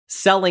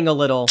Selling a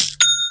little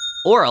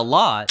or a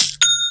lot,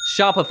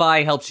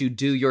 Shopify helps you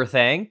do your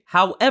thing,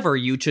 however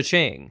you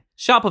cha-ching.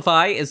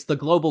 Shopify is the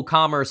global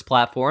commerce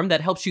platform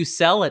that helps you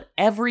sell at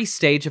every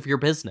stage of your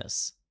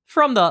business.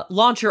 From the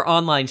launch your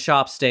online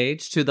shop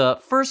stage to the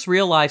first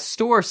real-life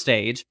store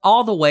stage,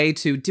 all the way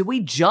to did we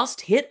just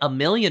hit 1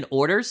 million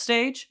orders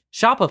stage?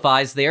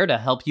 Shopify's there to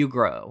help you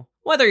grow.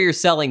 Whether you're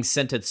selling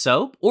scented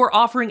soap or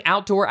offering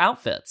outdoor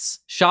outfits,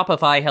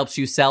 Shopify helps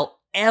you sell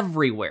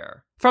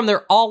everywhere. From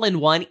their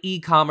all-in-one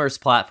e-commerce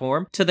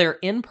platform to their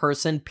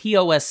in-person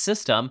POS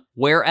system,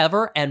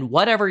 wherever and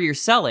whatever you're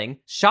selling,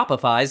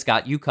 Shopify's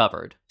got you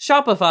covered.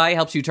 Shopify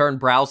helps you turn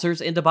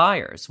browsers into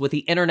buyers with the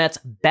internet's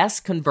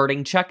best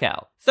converting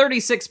checkout,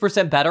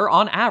 36% better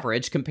on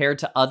average compared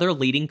to other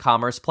leading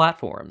commerce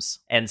platforms.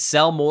 And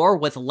sell more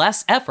with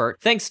less effort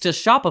thanks to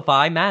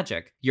Shopify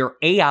Magic, your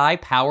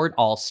AI-powered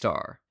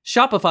all-star.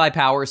 Shopify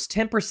powers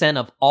 10%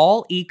 of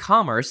all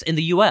e-commerce in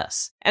the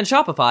US, and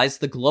Shopify's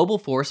the global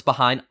force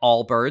behind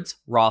Allbirds,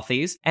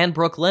 Rothy's, and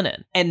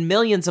Brooklinen, and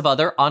millions of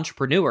other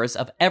entrepreneurs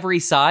of every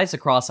size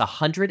across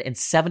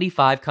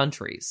 175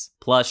 countries.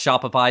 Plus,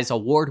 Shopify's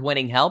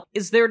award-winning help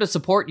is there to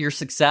support your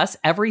success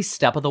every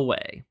step of the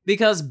way.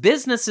 Because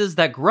businesses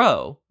that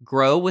grow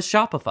with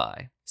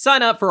Shopify.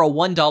 Sign up for a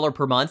 $1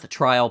 per month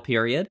trial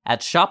period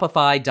at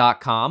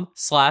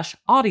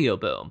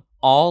shopify.com/audioboom,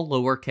 all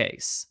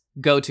lowercase.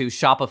 Go to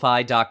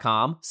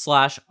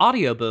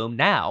shopify.com/audioboom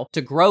now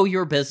to grow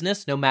your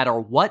business no matter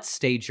what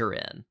stage you're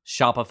in.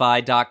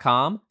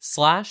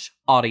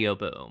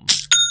 Shopify.com/audioboom.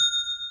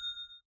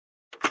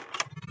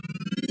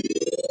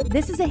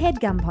 This is a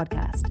HeadGum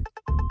podcast.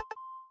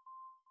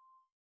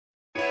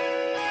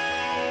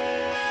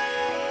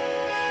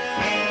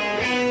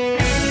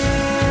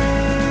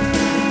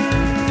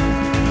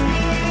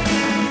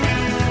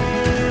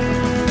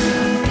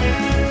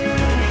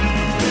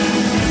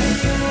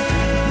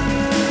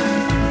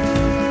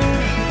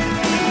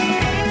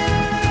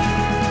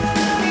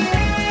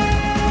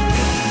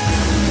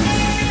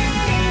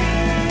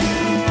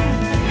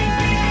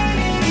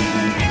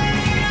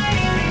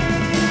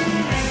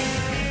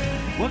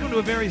 To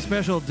a very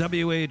special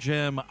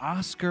WHM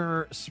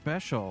Oscar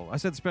special. I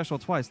said special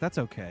twice. That's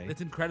okay.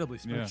 It's incredibly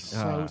special. Yeah.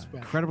 So special.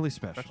 Incredibly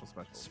special.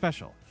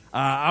 Special.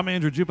 I'm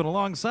Andrew Jupin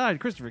alongside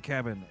Christopher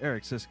Cabin,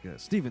 Eric Siska,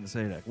 Steven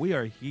Sadek. We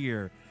are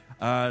here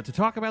to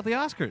talk about the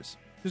Oscars.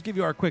 Just give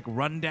you our quick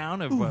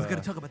rundown of... Ooh, we're going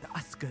to talk about the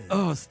Oscars.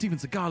 Oh, Steven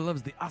Seagal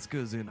loves the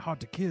Oscars in Hard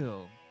to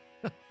Kill.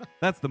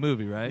 That's the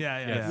movie, right?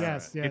 Yeah.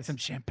 Yes. Get some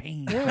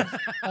champagne. And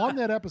on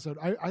that episode,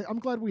 I'm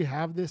glad we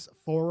have this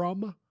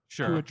forum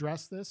to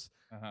address this.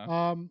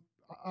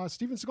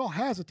 Steven Seagal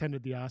has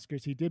attended the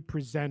Oscars. He did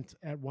present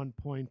at one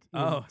point.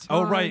 Oh,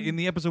 right. In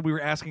the episode, we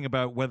were asking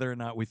about whether or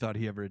not we thought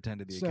he ever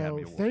attended the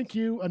Academy Awards. Thank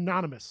you,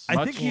 Anonymous.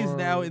 I think he's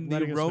now in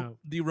letting us know.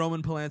 the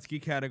Roman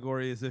Polanski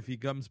category. As if he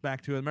comes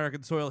back to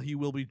American soil, he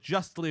will be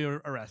justly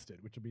arrested,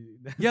 which will be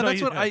yeah.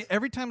 That's what I.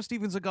 Every time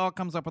Steven Seagal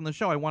comes up on the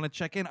show, I want to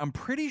check in. I'm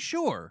pretty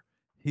sure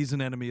he's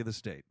an enemy of the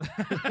state.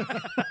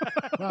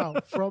 Wow,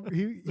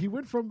 he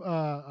went from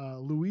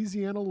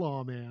Louisiana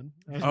lawman.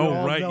 As we oh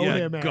all right, know yeah,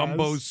 him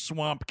Gumbo's as.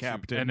 swamp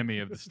captain, enemy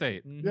of the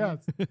state.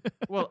 Yes.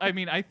 Well, I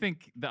mean, I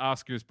think the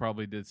Oscars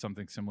probably did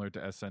something similar to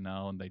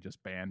SNL, and they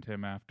just banned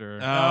him after.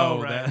 Oh,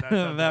 right.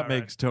 that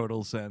makes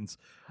total sense.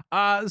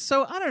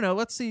 So I don't know.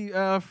 Let's see.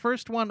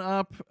 First one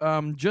up.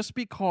 Just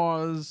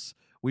because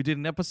we did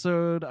an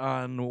episode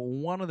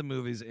on one of the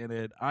movies in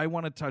it, I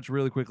want to touch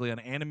really quickly on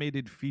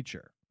animated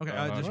feature.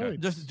 Okay,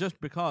 just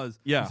because.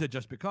 Yeah. You said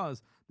just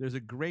because. There's a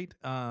great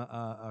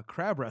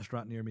crab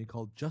restaurant near me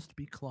called Just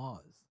Be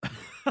Claus.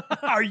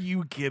 Are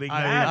you kidding?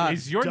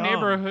 Is your dumb.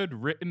 neighborhood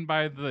written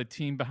by the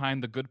team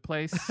behind The Good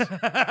Place?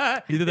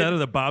 Either that or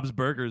the Bob's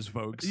Burgers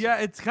folks. Yeah,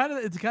 it's kind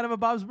of a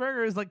Bob's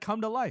Burgers like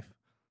come to life.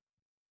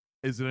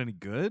 Is it any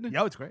good?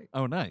 Yeah, it's great.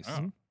 Oh, nice.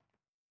 Oh.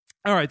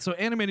 All right, so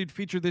animated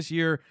feature this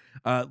year,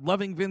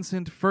 Loving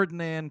Vincent,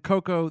 Ferdinand,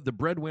 Coco, The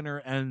Breadwinner,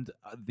 and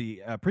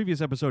the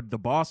previous episode, The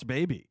Boss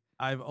Baby.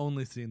 I've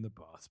only seen The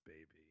Boss Baby.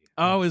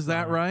 Oh, is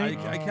that right?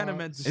 I kind of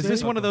meant to Is say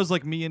this one of about those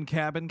like me and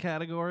Cabin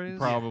categories?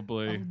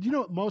 Probably. You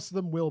know, most of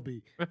them will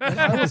be.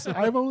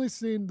 I've only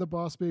seen The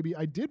Boss Baby.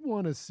 I did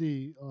want to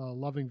see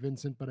Loving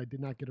Vincent, but I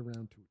did not get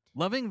around to it.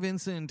 Loving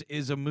Vincent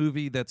is a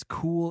movie that's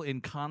cool in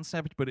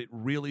concept, but it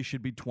really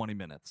should be 20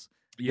 minutes.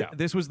 Yeah.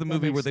 This was the That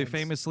movie makes where they sense.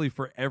 famously,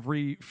 for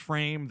every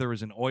frame, there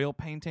was an oil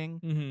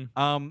painting.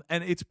 Mm-hmm.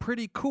 And it's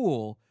pretty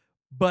cool,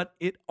 but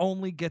it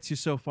only gets you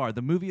so far.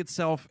 The movie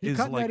itself You is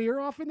cutting like... that ear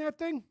off in that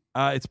thing?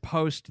 It's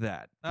post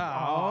that. Oh, come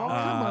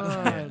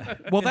on.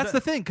 Well, that's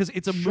the thing, because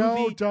it's a Show,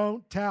 movie...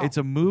 don't tell. It's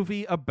a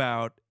movie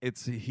about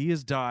he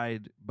has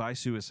died by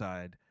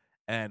suicide,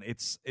 and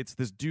it's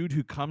this dude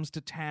who comes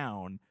to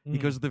town. He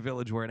goes to the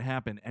village where it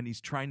happened, and he's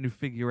trying to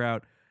figure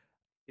out,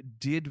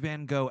 did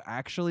Van Gogh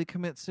actually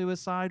commit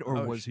suicide,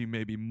 or was he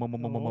maybe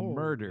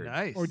murdered?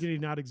 Nice. Or did he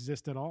not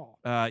exist at all?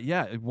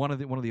 Yeah, one of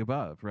the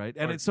above, right?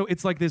 And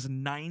it's like this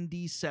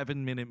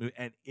 97-minute movie,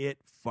 and it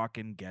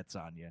fucking gets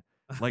on you.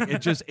 Like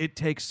it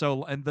takes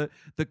so, and the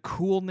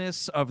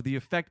coolness of the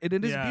effect, and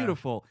it is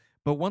beautiful.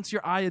 But once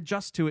your eye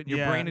adjusts to it and your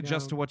Yeah, brain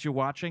adjusts no. to what you're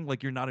watching,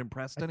 like you're not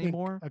impressed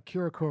anymore. I think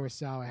Akira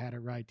Kurosawa had it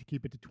right to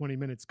keep it to 20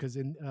 minutes because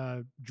in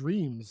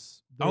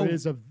Dreams there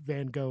is a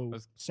Van Gogh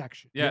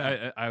section.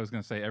 I was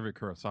gonna say every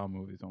Kurosawa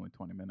movie is only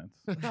 20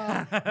 minutes.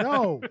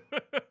 No.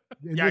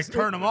 I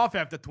turn them off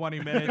after 20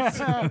 minutes.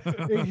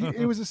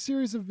 It was a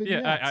series of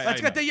vignettes.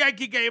 Let's get the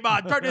Yankee game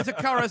on. Turn this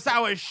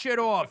Kurosawa shit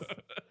off.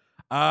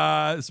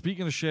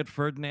 Speaking of shit,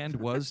 Ferdinand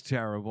was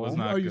terrible. Was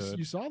not you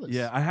good. saw this?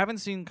 Yeah, I haven't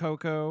seen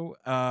Coco.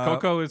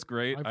 Coco is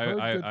great. I've heard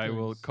good I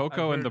will. things.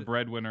 Coco I've and The heard-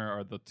 Breadwinner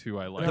are the two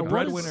I like. Now, The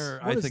what is- Breadwinner,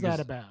 I What is think, that is-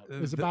 about?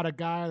 It's about a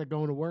guy that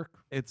going to work.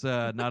 It's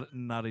not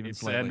even It's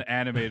slightly. an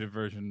animated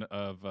version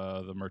of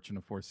The Merchant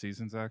of Four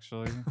Seasons,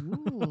 actually.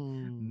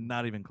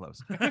 Not even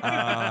close.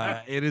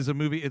 It is a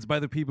movie. It's by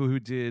the people who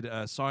did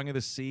Song of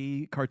the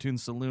Sea, Cartoon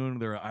Saloon.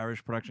 They're an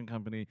Irish production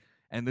company,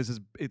 and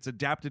it's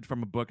adapted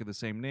from a book of the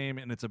same name,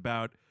 and it's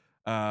about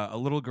a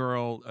little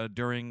girl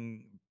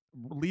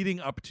leading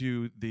up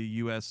to the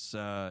U.S.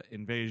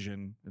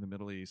 Invasion in the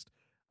Middle East.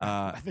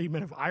 I thought you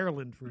meant of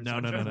Ireland for a No,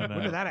 second. no.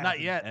 When did that happen?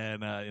 Not yet.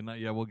 And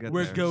we'll get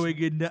We're there. going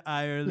into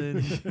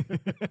Ireland.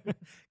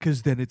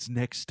 Because then it's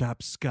next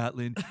stop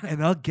Scotland,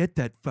 and I'll get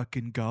that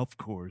fucking golf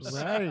course.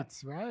 Right.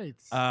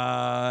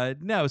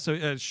 No,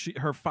 so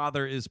her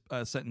father is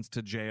sentenced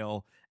to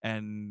jail,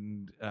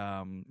 and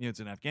it's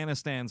in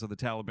Afghanistan, so the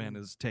Taliban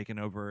is taken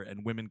over,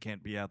 and women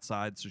can't be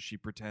outside, so she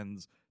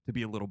pretends to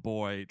be a little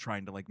boy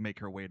trying to like make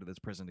her way to this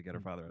prison to get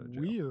her father out of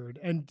jail. Weird.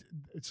 And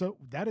so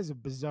that is a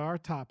bizarre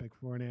topic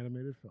for an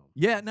animated film.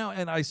 Yeah, no,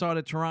 and I saw it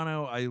at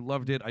Toronto. I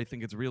loved it. I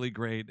think it's really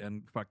great,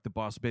 and fuck the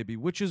Boss Baby,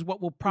 which is what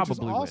will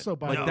probably also win.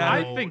 by Like the that.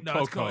 I think No,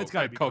 Coco. it's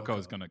gotta be Coco.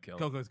 Coco's gonna kill.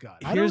 Coco's got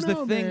it. I Here's don't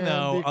the know, thing, man.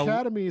 though. The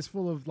Academy is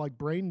full of like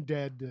brain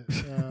dead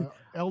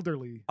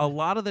elderly. A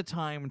lot of the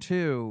time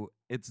too,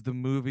 it's the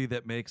movie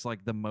that makes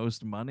like the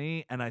most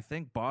money, and I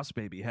think Boss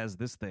Baby has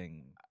this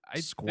thing I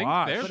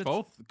squashed. think they're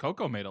both.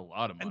 Coco made a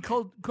lot of money.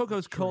 And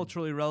Coco's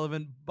culturally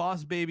relevant.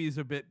 Boss Baby's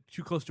a bit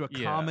too close to a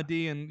Yeah.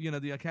 comedy, and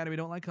the Academy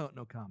don't like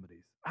no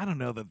comedies. I don't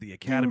know that the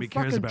Academy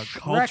cares fucking about Shrek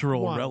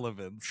cultural won.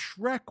 relevance.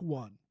 Shrek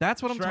 1.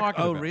 That's what I'm Shrek-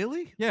 talking oh, about.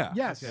 really? Yeah.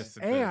 Yes. Yes,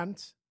 it did.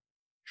 and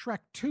Shrek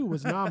 2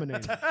 was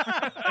nominated.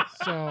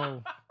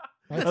 So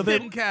that's Oh, they-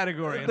 Hidden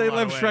category. in They a lot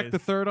left of Shrek ways. the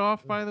Third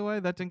off, by the way.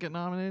 That didn't get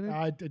nominated.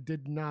 I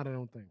did not, I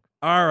don't think.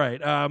 All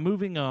right,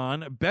 moving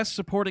on. Best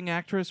Supporting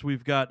Actress,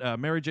 we've got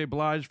Mary J.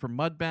 Blige for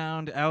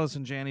Mudbound,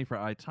 Allison Janney for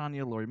I,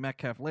 Tonya, Laurie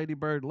Metcalf, Lady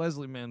Bird,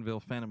 Leslie Manville,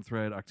 Phantom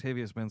Thread,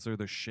 Octavia Spencer,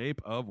 The Shape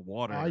of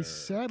Water. I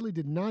sadly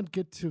did not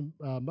get to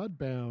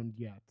Mudbound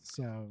yet.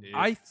 So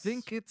I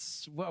think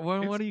it's... What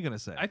are you going to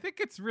say? I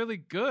think it's really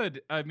good.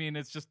 I mean,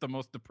 it's just the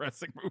most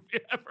depressing movie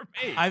ever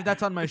made.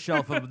 That's on my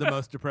shelf of the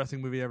most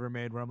depressing movie ever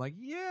made, where I'm like,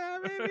 yeah,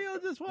 maybe I'll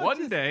just watch One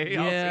this. day,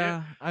 I'll see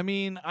Yeah, I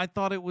mean, I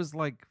thought it was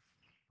like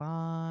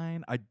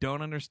fine. I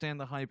don't understand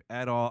the hype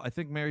at all. I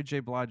think Mary J.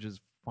 Blige is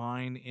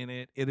fine in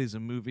it. It is a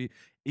movie.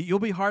 You'll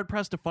be hard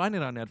pressed to find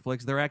it on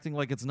Netflix. They're acting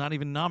like it's not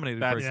even nominated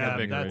for That's the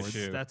Academy bigger Awards.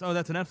 issue. That's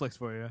a Netflix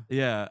for you.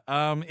 Yeah.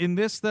 In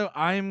this though,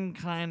 I'm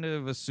kind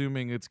of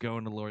assuming it's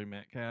going to Laurie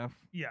Metcalf.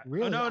 Yeah.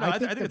 Really? Oh, no, I I think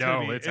think that- it's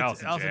gonna No, be it's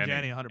Allison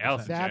Janney. 100%.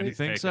 Allison That Janney's is-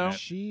 Think taking so? it.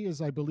 she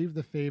is, I believe,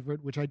 the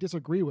favorite, which I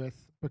disagree with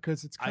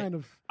because it's kind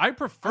of. I I know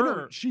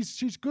prefer.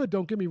 she's good.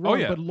 Don't get me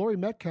wrong, yeah. but Laurie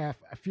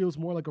Metcalf feels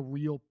more like a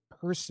real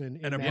person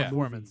in And a that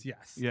performance, movie.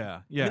 yes. Yeah.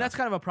 I Yeah. mean, that's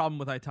kind of a problem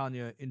with I,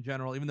 Tonya in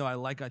general, even though I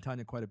like I,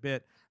 Tonya quite a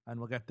bit, and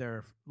we'll get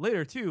there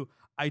later too.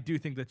 I do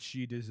think that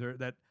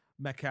that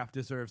Metcalf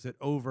deserves it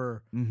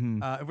over.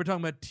 Mm-hmm. If we're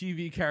talking about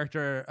TV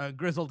character,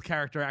 grizzled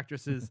character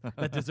actresses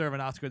that deserve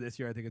an Oscar this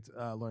year, I think it's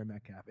Laurie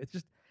Metcalf. It's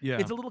just, Yeah.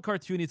 it's a little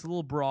cartoony, it's a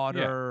little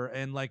broader,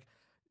 and like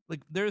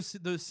there's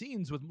those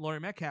scenes with Laurie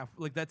Metcalf,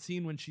 like that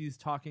scene when she's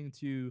talking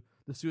to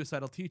the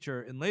suicidal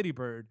teacher in Lady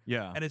Bird,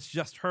 Yeah. and it's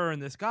just her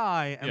and this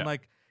guy, and Yeah.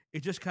 like it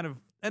just kind of,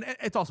 and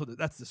it's also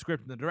that's the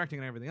script and the directing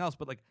and everything else,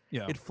 but like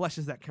Yeah. it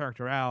fleshes that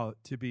character out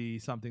to be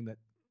something that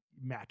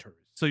matters.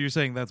 So you're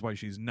saying that's why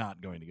she's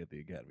not going to get the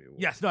Academy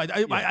Award? Yes, no,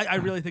 I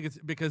really think it's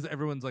because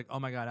everyone's like, oh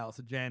my god,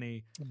 Allison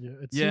Janney. Yeah,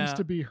 it Yeah. seems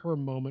to be her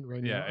moment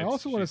right Yeah, now. I it's-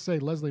 also want to she's- say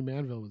Leslie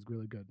Manville was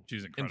really good.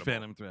 She's In incredible.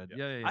 Phantom Thread.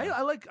 Yeah. Yeah.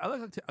 I like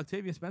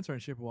Octavia Spencer in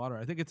Shape of Water.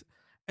 I think it's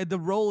and the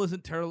role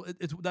isn't terrible.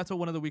 That's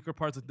one of the weaker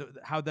parts of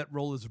how that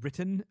role is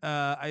written.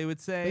 I would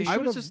say.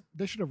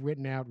 They should have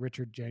written out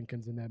Richard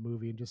Jenkins in that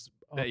movie and just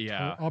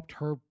Yeah. upped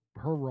her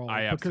role.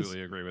 I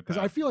absolutely agree with that.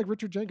 Because I feel like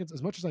Richard Jenkins,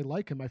 as much as I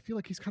like him, I feel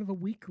like he's kind of a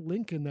weak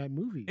link in that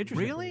movie. Interesting.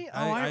 Really?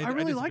 Oh, I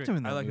really liked disagree. him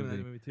in that I like him movie.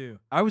 in that movie too.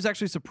 I was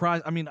actually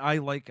surprised. I mean, I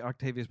like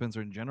Octavia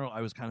Spencer in general.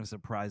 I was kind of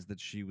surprised that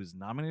she was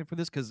nominated for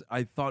this because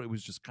I thought it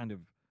was just kind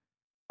of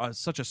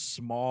such a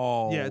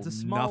small, Yeah, it's a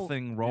small-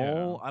 nothing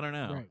role. I don't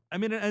know. Right. I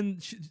mean, and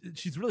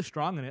she's really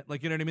strong in it.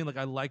 Like, you know what I mean? Like,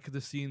 I like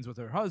the scenes with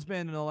her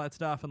husband and all that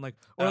stuff, and like,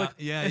 or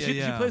like, and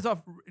she plays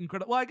off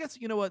incredible. Well, I guess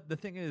you know what the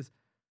thing is.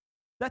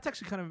 That's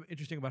actually kind of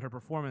interesting about her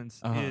performance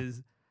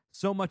is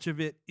so much of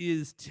it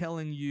is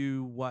telling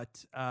you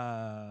what.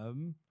 Oh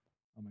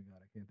my god,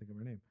 I can't think of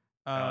her name.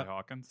 Sally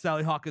Hawkins.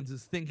 Sally Hawkins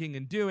is thinking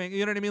and doing.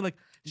 You know what I mean? Like,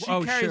 she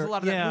Oh, carries sure. a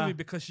lot of that Yeah. movie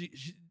because she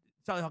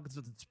Sally Hawkins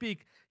doesn't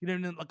speak. You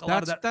know, like a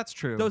lot of that. That's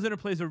true. Those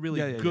interplays are really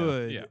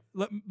good.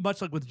 Yeah.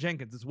 Much like with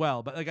Jenkins as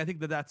well. But like I think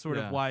that's sort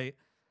of why.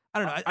 I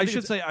don't know. I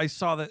should say I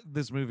saw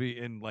this movie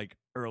in like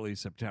early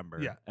September,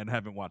 Yeah. and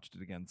haven't watched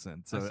it again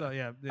since. So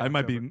I I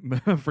might be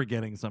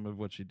forgetting some of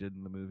what she did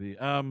in the movie.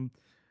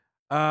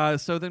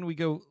 So then we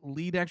go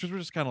lead actors. We're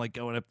just kind of like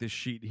going up this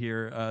sheet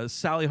here.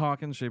 Sally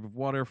Hawkins, Shape of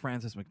Water.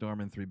 Frances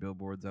McDormand, 3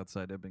 Billboards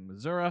Outside Ebbing,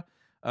 Missouri.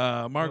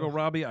 Margot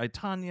Robbie, I,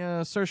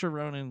 Tonya. Saoirse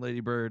Ronan, Lady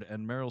Bird,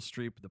 and Meryl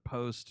Streep, The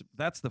Post.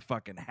 That's the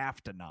fucking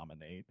have to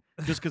nominate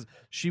just because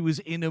she was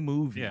in a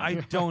movie. Yeah. I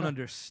don't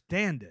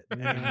understand it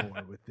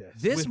anymore with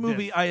this. This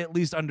movie, I at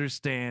least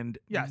understand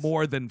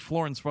more than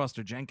Florence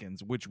Foster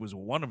Jenkins, which was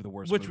one of the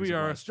worst. Which movies we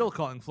of are last still year.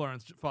 calling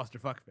Florence Foster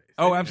Fuckface.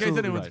 Oh, In absolutely.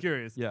 case anyone's right.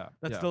 curious. Yeah,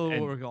 That's yeah. still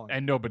what we're calling.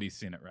 And nobody's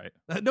seen it, right?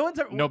 No one's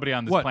ever. Nobody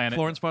on this What, planet.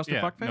 Florence Foster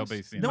Fuckface?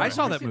 Nobody's seen No, it. I I've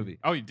saw never that seen movie.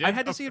 Oh, you did? I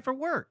had to see it for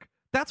work.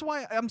 That's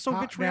why I'm so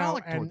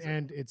vitriolic now, towards it.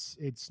 and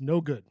it's no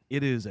good.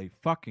 It is a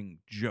fucking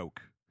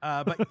joke.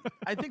 But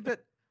I think that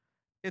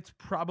it's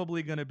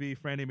probably going to be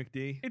Franny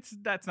McD.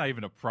 That's not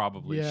even a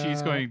probably. Yeah,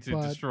 She's going to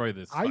but destroy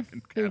this I fucking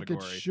think category.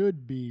 it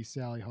should be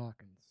Sally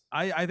Hawkins.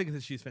 I think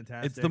that she's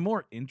fantastic. It's the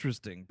more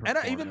interesting And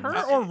performance. even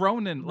Her or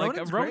Ronan. Like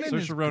Ronan's Ronan great.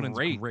 is Saoirse Ronan's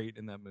great. great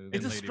in that movie.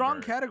 It's a Lady strong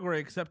Bird. category,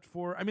 except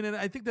for and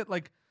I think that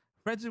like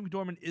Frances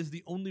McDormand is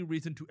the only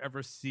reason to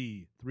ever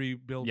see 3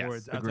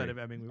 Billboards outside agreed. of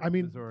Ebbing, I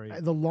mean, Missouri.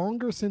 the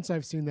longer since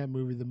I've seen that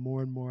movie, the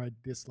more and more I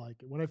dislike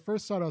it. When I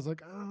first saw it, I was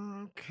like,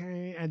 oh,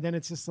 okay, and then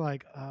it's just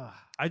like,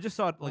 I just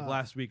saw it like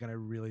last week, and I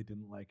really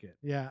didn't like it.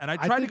 yeah. And I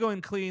tried to go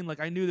in clean.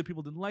 Like I knew that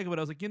people didn't like it, but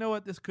I was like, you know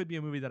what, this could be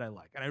a movie that I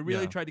like. And I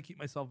really tried to keep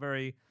myself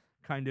very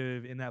kind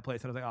of in that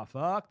place. And I was like, oh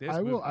fuck this.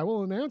 I movie.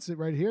 will announce it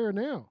right here and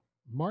now.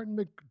 Martin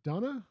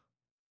McDonough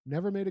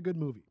never made a good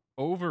movie.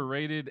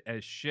 Overrated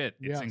as shit.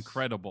 It's Yes.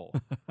 incredible.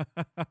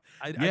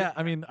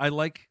 I mean, I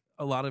like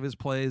a lot of his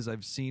plays.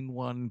 I've seen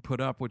one put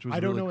up, which was I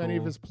don't really know any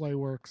of cool. his play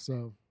work,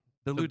 so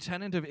The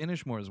Lieutenant of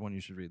Inishmore is one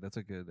you should read. That's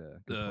a good.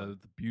 good play. The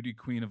Beauty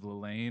Queen of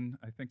Lelaine,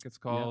 I think it's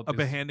called. A is-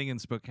 Behanding in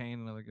Spokane,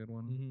 another good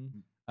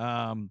one.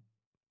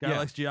 Guy yeah.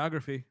 likes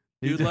geography.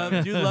 He Dude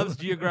loves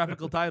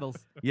geographical titles.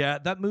 Yeah,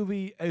 that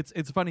movie.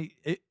 It's funny.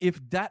 If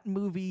that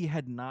movie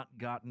had not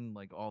gotten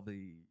like all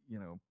the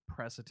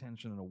press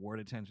attention and award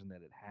attention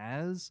that it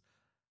has,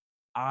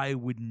 I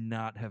would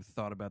not have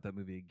thought about that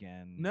movie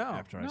again.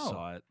 After I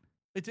saw it.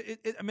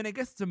 I mean, I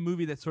guess it's a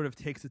movie that sort of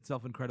takes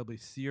itself incredibly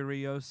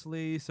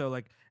seriously. So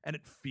like, and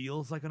it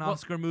feels like an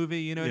Oscar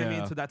movie. You know what I mean?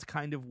 Yeah. So that's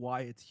kind of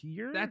why it's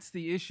here. That's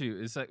the issue.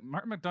 Is like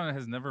Martin McDonough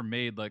has never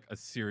made like a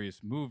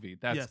serious movie.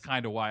 That's Yes.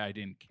 kind of why I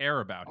didn't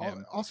care about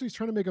him. Also, he's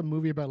trying to make a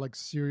movie about like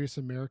serious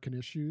American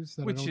issues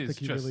that I Which don't is think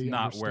he just really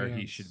not where he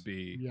understands. should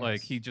be. Yes.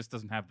 Like he just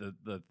doesn't have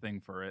the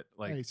thing for it.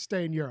 Like Hey,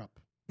 stay in Europe.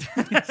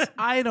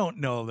 I don't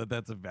know that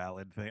that's a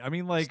valid thing. I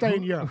mean, like, Stay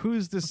in Europe.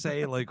 who's to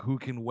say like who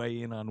can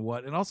weigh in on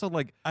what? And also,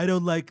 like, I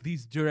don't like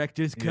these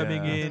directors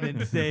coming Yeah. in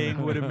and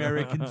saying what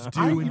Americans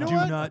do You and know do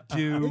what? not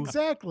do.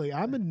 Exactly.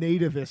 I'm a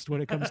nativist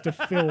when it comes to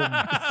film.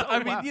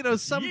 I mean,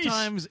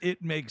 sometimes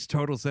it makes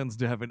total sense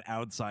to have an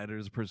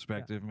outsider's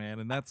perspective, man,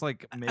 and that's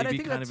like I maybe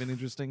think kind of that's an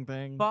interesting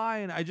thing.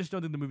 Fine. I just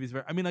don't think the movie's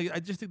very. I mean, like, I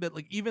just think that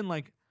like even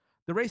like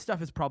the race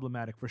stuff is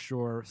problematic for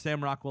sure.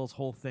 Sam Rockwell's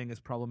whole thing is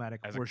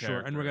problematic As a for sure,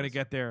 and we're character gonna is.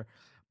 get there.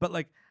 But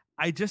like,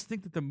 I just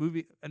think that the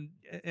movie and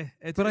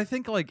it's. But I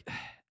think like,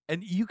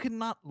 and you can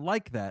not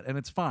like that, and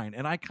it's fine.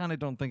 And I kind of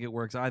don't think it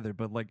works either.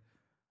 But like,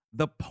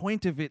 the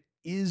point of it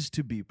is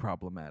to be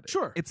problematic.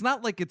 Sure. It's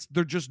not like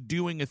they're just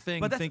doing a thing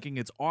But that's- thinking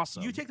it's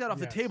awesome. you take that off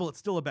Yes. the table, it's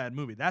still a bad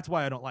movie. That's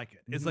why I don't like it.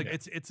 It's like Yeah.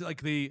 it's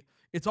like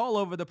it's all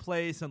over the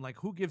place, and like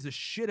who gives a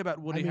shit about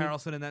Woody I mean,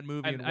 Harrelson in that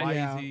movie, and I- why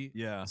yeah. is he?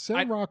 yeah.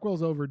 Sam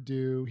Rockwell's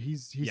overdue.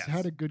 He's Yes.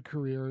 had a good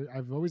career.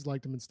 I've always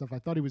liked him and stuff. I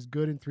thought he was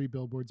good in 3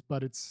 Billboards,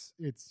 but it's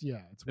it's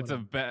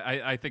whatever.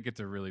 I think it's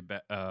a really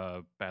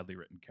badly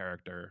written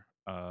character.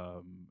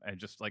 And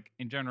just like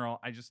in general,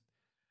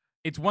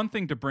 it's one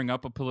thing to bring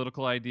up a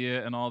political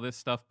idea and all this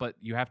stuff, but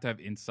you have to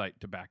have insight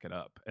to back it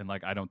up. And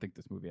like, I don't think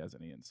this movie has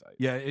any insight.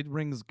 Yeah, it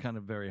rings kind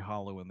of very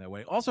hollow in that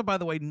way. Also, by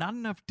the way, not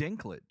enough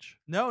Dinklage.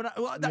 No,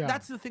 well, Yeah.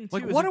 that's the thing too.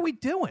 Like, is what like, are we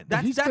doing?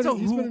 That's he's that's been, a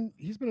he's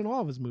who. been in all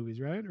of his movies,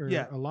 right? Or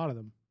Yeah. a lot of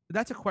them.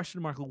 That's a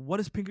question mark. Like,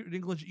 what is Peter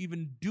Dinklage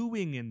even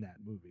doing in that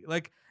movie?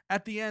 Like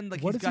at the end,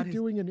 like What he's is got he his.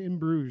 doing in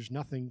Bruges?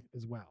 Nothing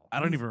as well.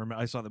 I don't even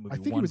remember. I saw the movie I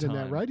think one he was time. in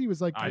that, right? He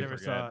was like, I never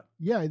forget. saw it.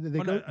 yeah,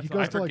 Oh, no, he I goes to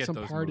like forget some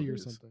those party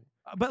movies. or something.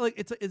 But like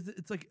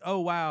it's like oh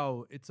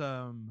wow, it's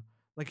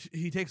like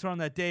he takes her on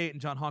that date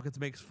and John Hawkins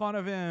makes fun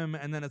of him,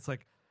 and then it's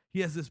like he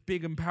has this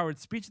big empowered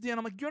speech at the end.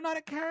 I'm like, you're not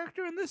a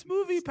character in this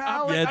movie,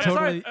 pal. Like, Yeah, I'm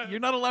totally. sorry. You're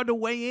not allowed to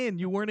weigh in.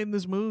 You weren't in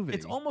this movie.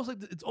 It's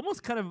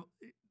almost kind of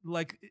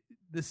like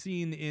the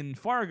scene in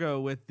Fargo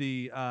with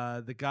the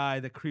guy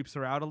that creeps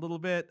her out a little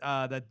bit.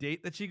 That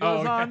date that she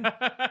goes on.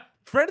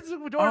 Francis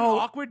McDormand,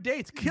 awkward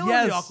dates, killing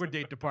yes. the awkward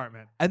date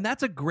department. and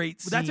that's a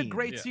great scene. But that's a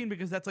great Yeah. scene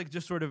because that's like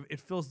just sort of it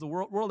fills the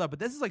world out. But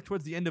this is like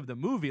towards the end of the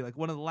movie. Like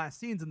one of the last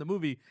scenes in the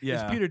movie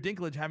Yeah. is Peter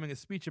Dinklage having a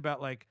speech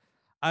about like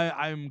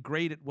I'm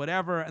great at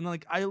whatever, and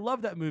like I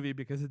love that movie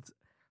because it's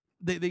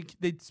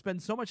they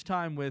spend so much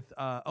time with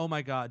oh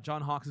my god,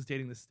 John Hawkes is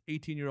dating this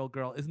 18-year-old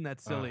girl. Isn't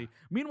that silly?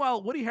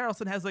 Meanwhile, Woody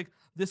Harrelson has like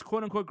this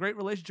quote unquote great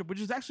relationship, which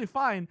is actually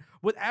fine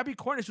with Abby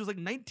Cornish, who's like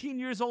 19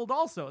 years old.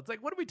 Also, it's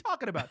like, what are we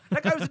talking about?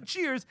 That guy was in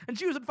Cheers and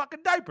she was in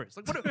fucking diapers.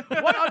 Like,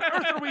 what on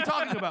earth are we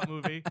talking about?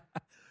 Movie.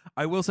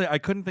 I will say I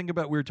couldn't think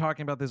about. We were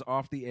talking about this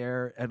off the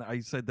air, and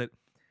I said that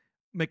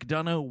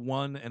McDonough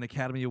won an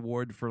Academy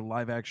Award for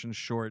live action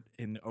short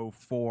in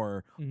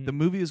 2004. Mm-hmm. The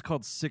movie is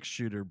called Six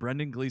Shooter.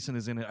 Brendan Gleeson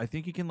is in it. I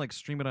think you can like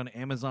stream it on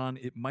Amazon.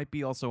 It might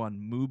be also on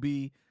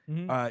Mubi.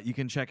 Mm-hmm. You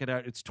can check it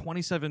out. It's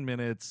 27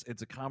 minutes.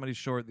 It's a comedy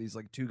short. These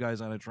like two guys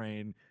on a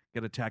train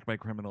get attacked by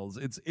criminals.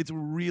 It's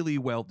really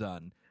well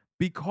done.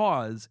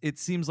 Because it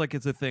seems like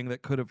it's a thing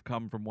that could have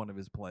come from one of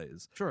his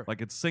plays. Sure.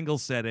 Like it's single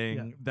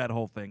setting, that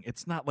whole thing.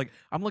 It's not like,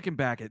 I'm looking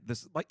back at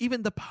this, like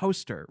even the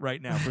poster right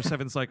now for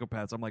Seven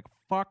Psychopaths, I'm like,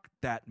 fuck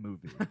that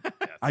movie. Yes.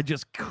 I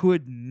just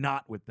could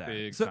not with that.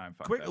 Big So time.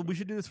 Fuck quick, that we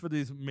should do this for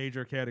these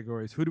major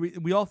categories. Who do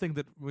we all think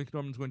that Rick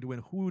Norman's going to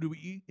win. Who do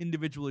we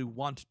individually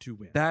want to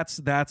win? That's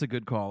a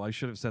good call. I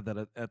should have said that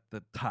at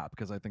the top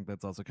because I think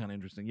that's also kind of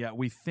interesting. Yeah,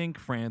 we think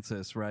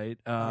Francis, right?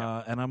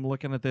 And I'm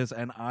looking at this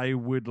and I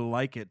would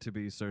like it to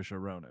be Saoirse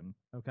Ronan.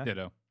 Okay.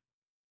 Ditto.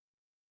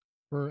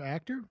 For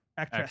actor?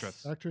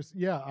 Actress.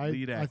 Yeah,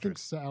 Lead I think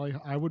actress.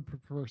 I would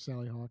prefer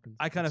Sally Hawkins.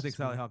 I kind of That's think just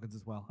me. Sally Hawkins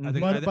as well.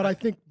 Mhm. But I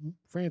think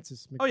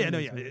Francis. Oh yeah, no,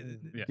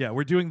 McDormand's yeah. Yeah,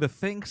 we're doing the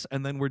thinks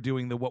and then we're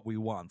doing the what we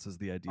wants is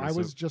the idea. I So-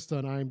 was just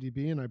on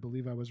IMDb and I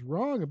believe I was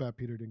wrong about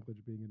Peter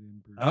Dinklage being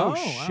in Bruges. Oh,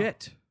 wow.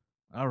 shit.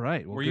 All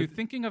right. Well, Were you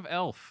thinking of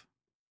Elf?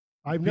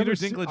 I've Peter never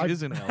Dinklage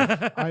is an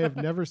elf. I have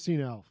never seen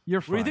Elf.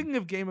 You're fine. Were you thinking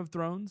of Game of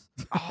Thrones?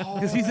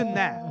 Because he's in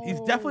that. He's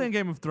definitely in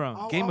Game of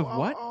Thrones. Game of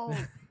what?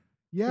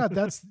 Yeah,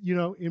 that's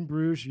in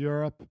Bruges,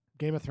 Europe.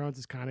 Game of Thrones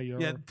is kind of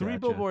Europe. Yeah, Three Gotcha.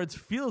 Billboards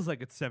feels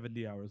like it's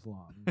 70 hours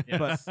long.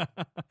 Yes.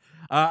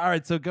 All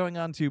right, so going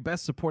on to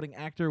Best Supporting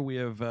Actor, we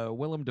have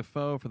Willem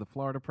Dafoe for The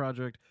Florida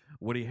Project,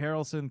 Woody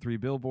Harrelson, Three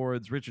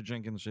Billboards, Richard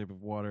Jenkins, Shape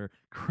of Water,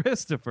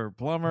 Christopher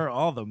Plummer,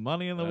 All the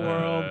Money in the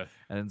World,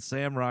 and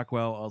Sam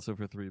Rockwell also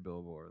for Three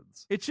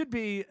Billboards. It should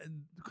be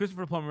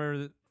Christopher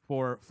Plummer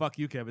for Fuck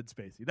You, Kevin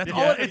Spacey. That's Yeah.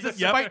 all. It's a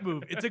spite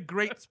move. It's a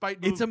great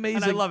spite move. It's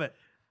amazing. And I love it.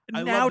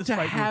 I Now love the to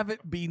spite have move.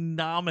 it be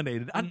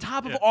nominated on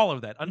top of Yeah. all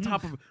of that, on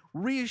top of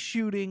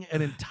reshooting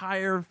an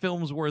entire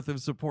film's worth of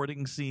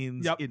supporting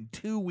scenes Yep. in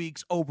 2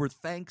 weeks over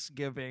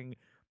Thanksgiving,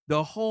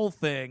 the whole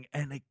thing,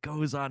 and it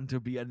goes on to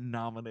be a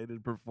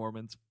nominated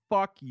performance.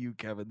 Fuck you,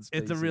 Kevin Spacey.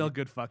 It's a real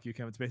good fuck you,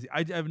 Kevin Spacey.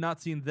 I have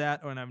not seen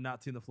that, and I've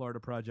not seen The Florida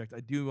Project. I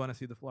do want to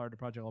see The Florida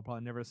Project. I'll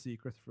probably never see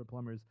Christopher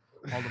Plummer's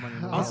All the Money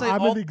in the I'll World. say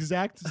I'm all- in the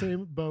exact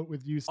same boat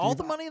with you, Steve. All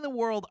the Money in the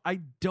World,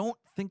 I don't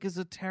think is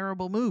a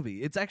terrible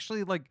movie. It's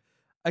actually like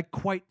a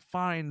quite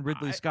fine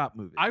Ridley Scott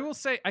movie. I will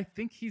say I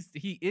think he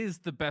is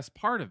the best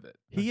part of it.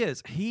 He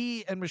is.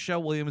 He and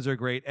Michelle Williams are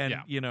great, and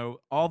Yeah.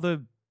 all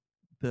the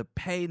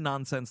pay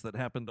nonsense that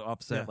happened to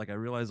Offset. Yeah. Like I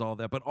realize all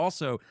that, but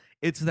also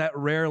it's that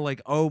rare like,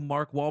 oh,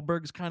 Mark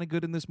Wahlberg's kind of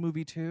good in this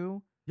movie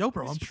too. Yo,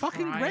 bro, He's I'm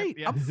fucking trying- great.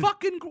 yeah. I'm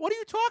fucking. What are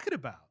you talking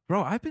about?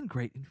 Bro, I've been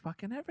great in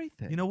fucking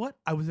everything. You know what?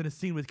 I was in a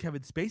scene with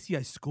Kevin Spacey.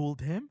 I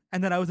schooled him,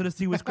 and then I was in a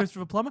scene with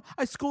Christopher Plummer.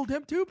 I schooled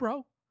him too,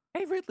 bro.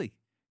 Hey Ridley,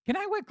 can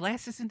I wear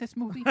glasses in this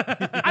movie?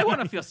 I want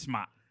to feel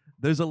smart.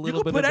 There's a You little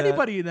could bit put of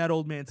anybody in that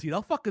old man seat.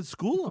 I'll fucking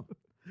school him.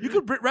 You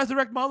could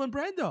resurrect Marlon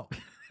Brando.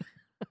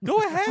 Go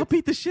I'll ahead.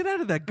 beat the shit out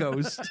of that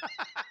ghost.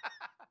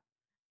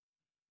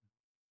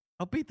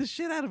 I'll beat the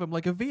shit out of him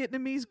like a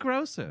Vietnamese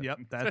grocer. Yep,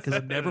 Because I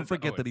never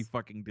forget that he Always.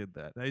 fucking did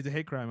that. He's a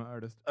hate crime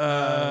artist.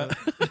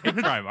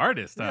 Crime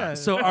artist. Huh? Yeah.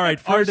 So all right,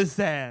 first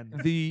Artisan.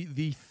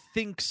 the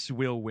thinks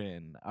will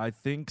win. I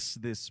thinks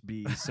this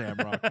be Sam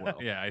Rockwell.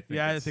 Yeah, I think.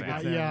 Yeah, I it's think Sam.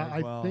 it's Sam yeah, as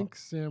I well. think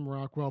Sam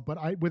Rockwell,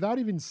 but without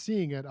even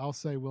seeing it, I'll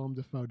say Willem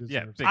Dafoe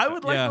deserves big it. I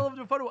would like Yeah. Willem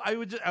Dafoe. I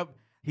would just.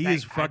 He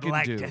is fucking I'd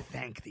like due. to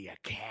thank the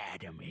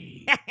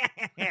Academy.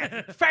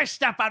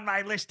 First up on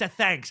my list of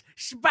thanks,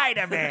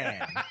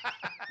 Spider-Man.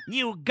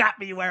 You got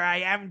me where I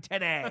am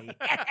today.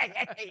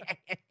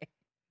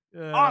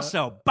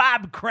 Also,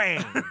 Bob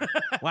Crane.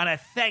 Want to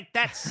thank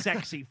that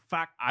sexy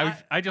fuck.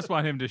 I just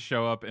want him to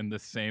show up in the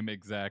same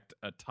exact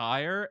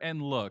attire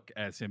and look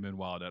as him in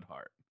Wild at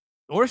Heart.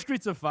 or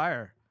Streets of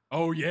Fire.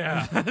 Oh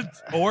yeah.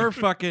 Or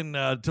fucking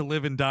To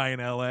Live and Die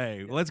in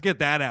L.A. Let's get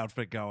that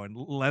outfit going.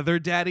 Leather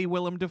Daddy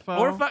Willem Dafoe.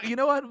 Or you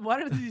know what? Why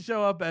doesn't he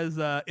show up as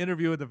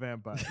Interview with the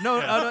Vampire? No.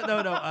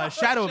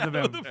 Shadow of the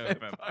Vampire.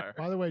 Vampire.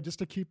 By the way, just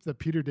to keep the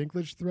Peter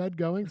Dinklage thread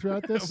going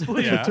throughout this,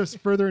 Yeah. to just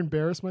further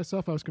embarrass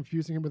myself, I was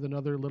confusing him with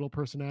another little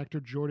person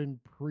actor, Jordan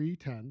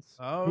Pretense,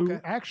 Oh, who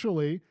okay.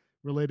 actually,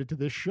 related to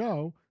this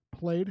show,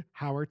 played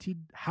Howard T.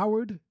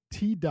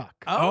 Duck.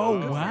 Oh,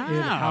 good for wow. you.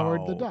 In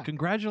Howard the Duck.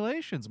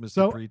 Congratulations, Mr.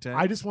 So Pretense.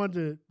 I just wanted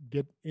to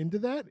get into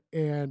that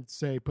and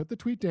say, put the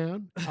tweet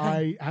down.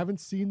 I haven't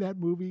seen that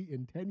movie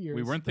in 10 years.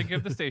 We weren't thinking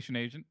of the station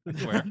agent. I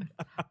swear.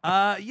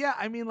 Yeah,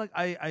 I mean, like,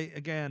 I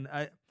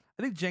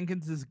think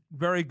Jenkins is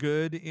very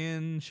good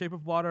in Shape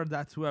of Water.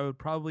 That's who I would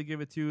probably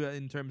give it to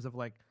in terms of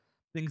like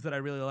things that I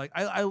really like.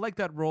 I like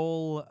that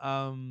role.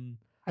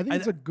 I think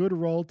it's a good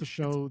role to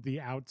show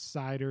the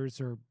outsiders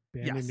or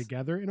banding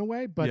together in a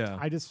way. But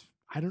I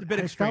don't. A bit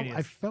extraneous.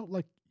 I felt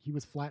like he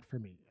was flat for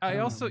me. I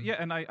also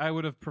and I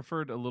would have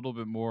preferred a little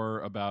bit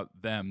more about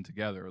them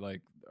together,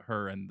 like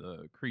her and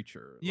the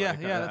creature. Yeah, like,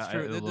 that's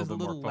true. There's a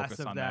little less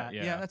of that.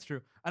 Yeah, that's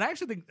true. And I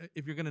actually think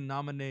if you're going to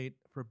nominate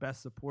for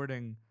best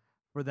supporting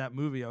for that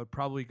movie, I would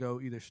probably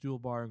go either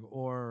Stuhlbarg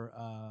or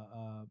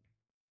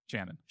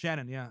Shannon.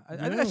 Shannon, yeah.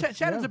 I think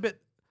Shannon's a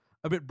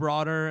bit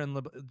broader and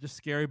just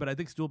scary, but I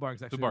think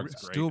Stuhlbarg's actually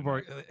Stuhlbarg's great.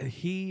 Stuhlbarg,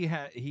 he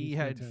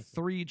had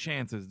 3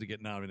 chances to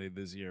get nominated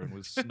this year and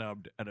was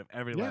snubbed out of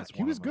every last one.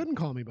 He was good in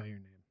Call Me by Your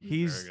Name.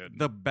 He's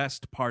the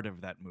best part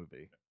of that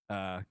movie.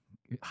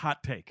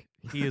 Hot take.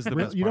 He is the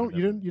best. You part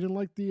you didn't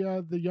like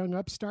the young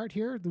upstart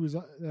here? There was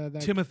that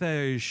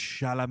Timothée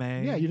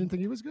Chalamet. Yeah, you didn't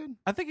think he was good?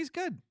 I think he's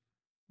good.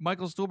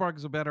 Michael Stuhlbarg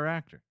is a better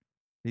actor.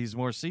 He's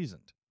more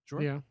seasoned.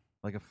 Sure. Yeah.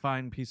 Like a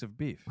fine piece of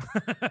beef.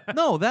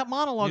 No, that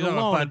monologue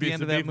alone at the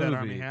end of that movie.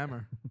 Army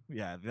Hammer.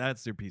 Yeah,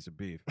 that's your piece of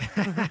beef.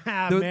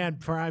 Man,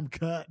 prime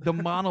cut. The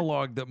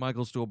monologue that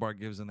Michael Stuhlbarg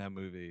gives in that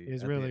movie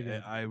is really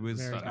good.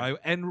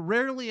 And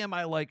rarely am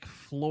I like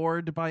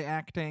floored by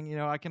acting. You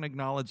know, I can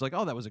acknowledge like,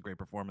 oh, that was a great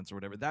performance or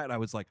whatever. That I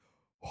was like,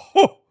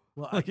 oh,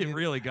 well, like it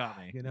really got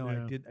me. You know,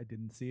 I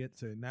didn't see it.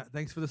 So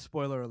thanks for the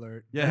spoiler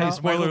alert. Yeah, hey,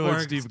 spoiler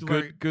alert, Steve.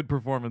 Good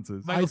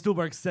performances. Michael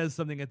Stuhlbarg says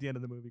something at the end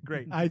of the movie.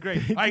 Great,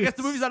 great. I guess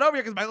the movie's not over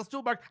yet because Michael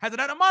Stuhlbarg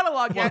hasn't had a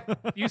monologue yet.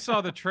 You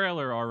saw the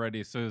trailer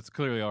already, so it's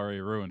clearly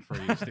already ruined for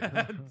you, Steve.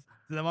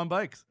 Them on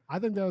bikes. I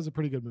think that was a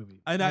pretty good movie.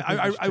 And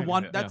I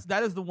want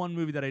that is the one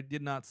movie that I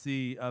did not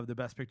see of the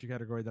Best Picture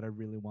category that I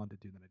really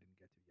wanted to that I didn't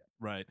get to yet.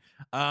 Right.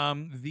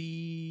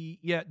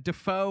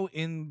 Defoe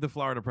in the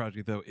Florida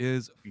Project though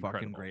is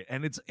fucking great,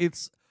 and it's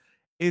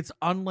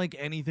unlike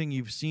anything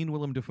you've seen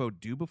Willem Dafoe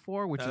do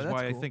before, which is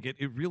why I think it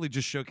really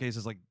just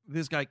showcases like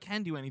this guy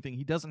can do anything.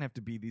 He doesn't have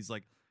to be these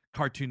like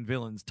cartoon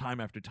villains time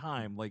after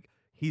time. Like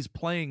he's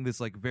playing this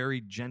like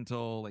very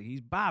gentle, like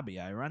he's Bobby,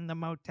 I run the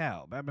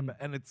motel, blah, blah, blah.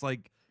 And it's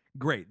like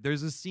great.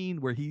 There's a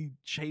scene where he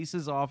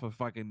chases off a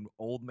fucking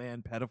old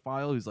man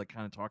pedophile who's like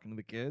kind of talking to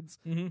the kids.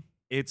 Mm-hmm.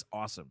 It's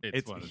awesome.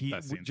 It's one of the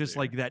best scenes just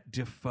like that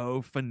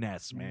Defoe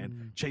finesse,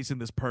 man, chasing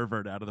this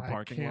pervert out of the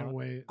parking lot. I can't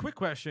wait. Quick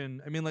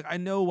question. I mean, like, I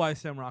know why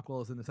Sam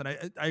Rockwell is in this, and I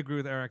agree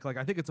with Eric. Like,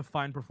 I think it's a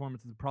fine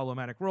performance. It's a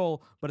problematic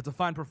role, but it's a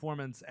fine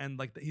performance, and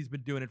like he's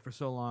been doing it for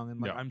so long, and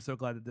like I'm so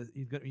glad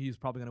that he's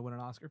probably going to win an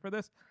Oscar for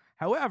this.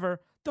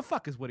 However, the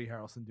fuck is Woody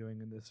Harrelson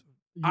doing in this?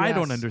 Yes, I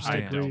don't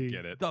understand. I don't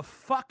get it. The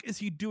fuck is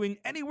he doing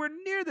anywhere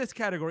near this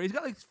category? He's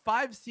got like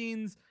 5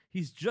 scenes.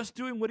 He's just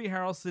doing Woody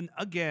Harrelson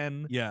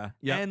again. Yeah.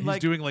 And he's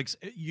doing like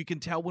you can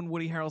tell when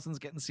Woody Harrelson's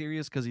getting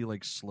serious because he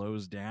like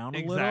slows down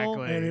a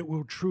little. And it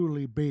will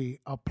truly be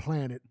a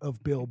planet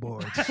of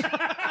billboards.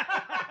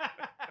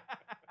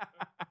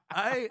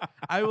 I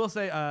will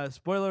say,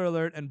 spoiler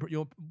alert, and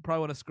you'll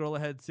probably want to scroll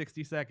ahead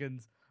 60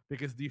 seconds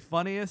because the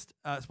funniest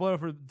spoiler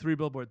for 3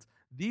 Billboards,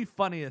 the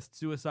funniest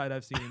suicide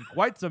I've seen in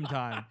quite some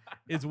time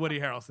is Woody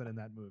Harrelson in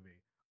that movie.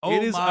 Oh,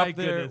 it is my up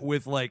there goodness.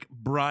 with like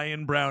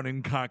Brian Brown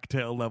and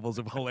Cocktail levels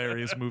of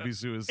hilarious movie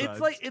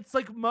suicides. It's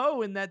like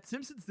Mo in that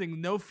Simpsons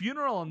thing, no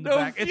funeral on the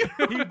back. He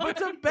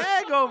puts a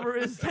bag over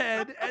his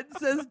head and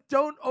says,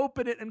 "Don't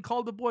open it," and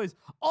call the boys.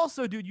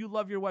 Also, dude, you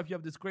love your wife. You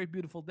have this great,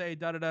 beautiful day.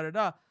 Da da da da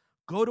da.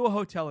 Go to a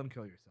hotel and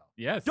kill yourself.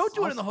 Yes. Don't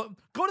do it in the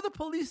go to the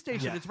police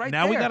station. Yeah. It's right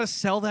now there. we got to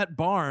sell that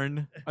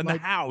barn and the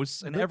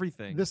house and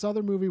everything. This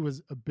other movie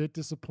was a bit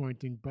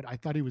disappointing, but I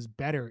thought he was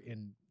better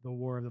in The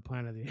War of the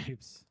Planet of the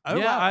Apes. Oh,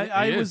 yeah,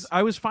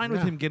 I was fine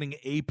with him getting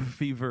ape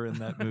fever in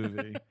that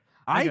movie.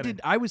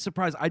 I was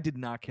surprised. I did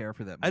not care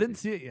for that movie. I didn't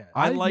see it yet.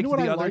 I liked what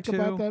the I other like two.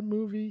 about that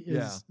movie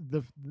is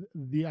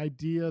the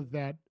idea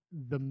that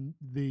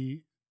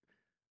the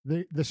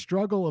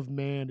struggle of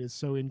man is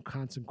so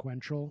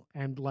inconsequential,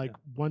 and like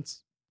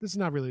once this is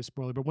not really a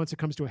spoiler, but once it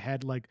comes to a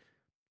head, like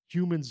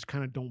humans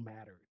kind of don't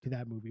matter to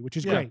that movie, which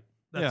is great.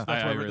 That's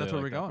where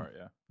we're going. Part,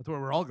 yeah. That's where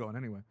we're all going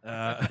anyway.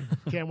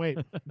 Can't wait.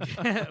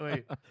 Can't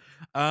wait.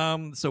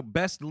 So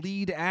best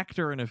lead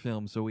actor in a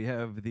film. So we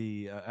have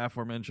the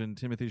aforementioned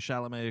Timothée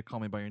Chalamet, Call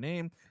Me by Your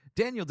Name,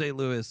 Daniel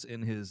Day-Lewis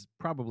in his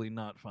probably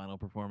not final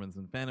performance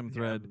in Phantom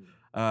Thread.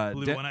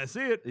 Believe it when I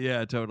see it.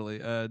 Yeah, totally.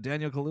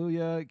 Daniel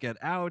Kaluuya, Get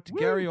Out,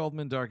 Gary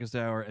Oldman, Darkest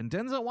Hour, and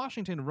Denzel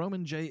Washington,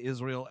 Roman J.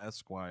 Israel,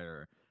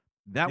 Esquire.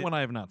 That one I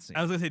have not seen.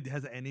 I was gonna say,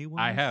 has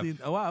anyone? I have. Seen?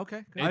 Oh wow,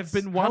 okay. I've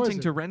been wanting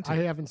to rent it. I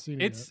haven't seen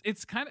it.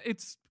 It's kind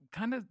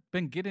of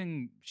been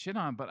getting shit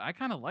on, but I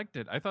kind of liked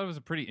it. I thought it was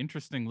a pretty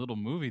interesting little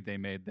movie they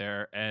made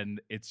there,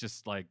 and it's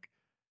just like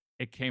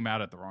it came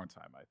out at the wrong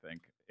time. I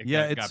think.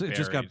 It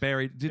just got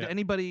buried. Did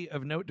anybody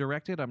of note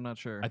direct it? I'm not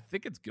sure. I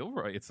think it's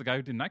Gilroy. It's the guy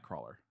who did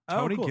Nightcrawler.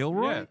 Tony cool.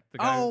 Gilroy. Yeah, the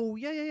guy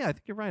yeah. I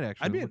think you're right.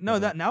 Actually,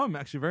 Now I'm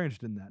actually very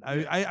interested in that.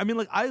 I mean,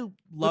 like I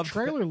love the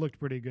trailer looked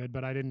pretty good,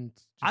 but I didn't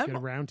get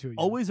around to it.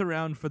 Always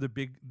around for the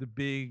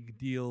big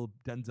deal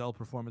Denzel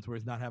performance where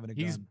he's not having a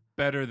gun. He's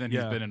better than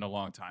he's been in a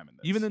long time in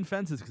this. Even in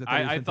Fences, because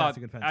I thought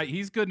he was fantastic in Fences.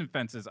 He's good in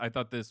Fences. I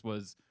thought this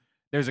was.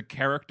 There's a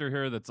character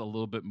here that's a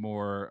little bit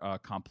more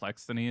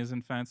complex than he is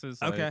in Fences.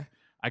 Like, okay.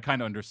 I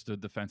kind of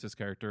understood the Fences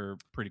character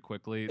pretty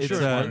quickly. It's,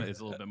 This one is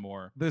a little bit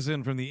more. This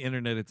in from the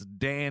internet. It's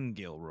Dan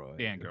Gilroy,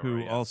 who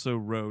yes. also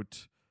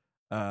wrote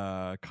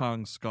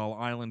Kong Skull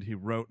Island. He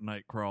wrote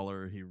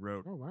Nightcrawler. He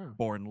wrote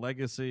Born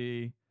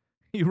Legacy.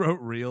 He wrote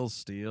Real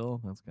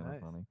Steel. That's kind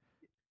of funny.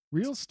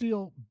 Real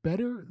Steel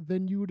better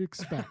than you would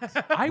expect.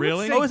 I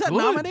Really? would say Was that good.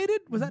 nominated?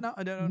 Was that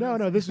not?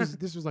 No, this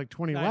was like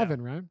 2011,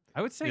 right?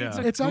 I would say Yeah. it's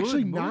a It's good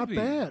actually movie. not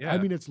bad. Yeah. I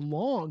mean, it's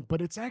long,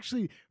 but it's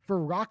actually for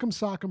Rock'em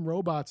Sock'em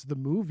Robots, the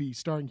movie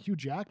starring Hugh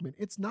Jackman.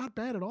 It's not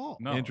bad at all.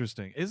 No.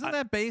 Interesting. Isn't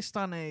that based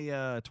on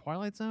a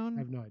Twilight Zone? I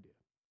have no idea.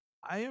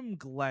 I am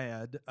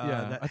glad.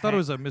 Yeah, that I thought it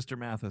was Hank- a Mr.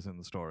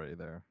 Matheson story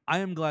there. I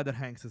am glad that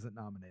Hanks isn't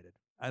nominated.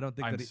 I don't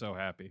think I'm that he, so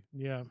happy.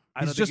 Yeah, I don't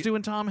He's think just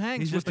doing Tom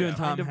Hanks. he's with just doing the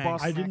Tom kind of Hanks.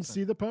 Boston I didn't accent.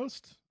 see the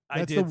post. I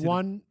That's did the see the-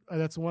 one.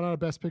 That's one out of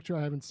Best Picture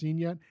I haven't seen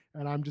yet,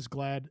 and I'm just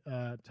glad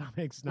Tom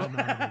Hanks is not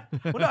nominated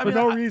Well, no, I for mean,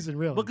 no I- reason,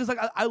 really. Because like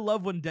I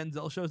love when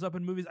Denzel shows up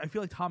in movies. I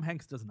feel like Tom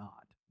Hanks does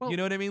not. Well- You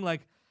know what I mean?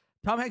 Like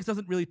Tom Hanks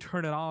doesn't really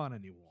turn it on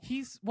anymore.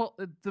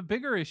 The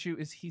bigger issue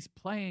is he's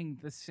playing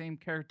the same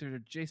character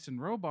that Jason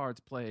Robards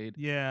played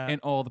yeah, in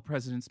All the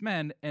President's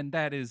Men, and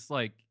that is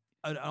like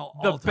an the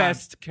all-time-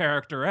 best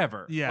character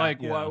ever. Yeah,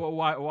 like yeah.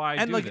 why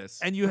and do like this?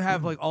 and you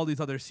have like all these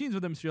other scenes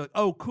with him, so you're like,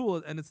 oh,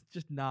 cool, and it's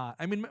just not.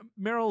 I mean,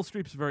 Meryl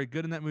Streep's very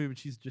good in that movie, but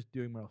she's just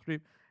doing Meryl Streep.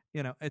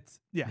 You know, it's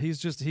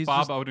He's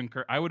Bob just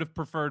Odenkirk. I would have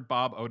preferred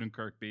Bob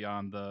Odenkirk be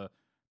on the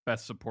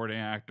Best Supporting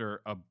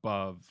Actor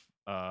above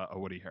a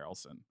Woody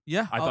Harrelson.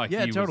 yeah, I thought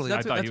yeah, he totally. was. I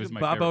That's- thought he that's was my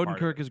Bob favorite part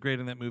of Odenkirk it. is great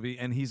in that movie,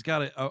 and he's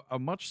got a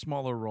much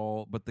smaller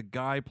role. But the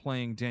guy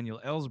playing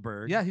Daniel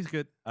Ellsberg, yeah, he's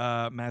good.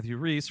 Matthew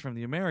Rhys from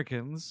The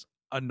Americans,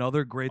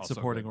 another great Also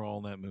supporting good. role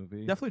in that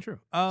movie. Definitely true.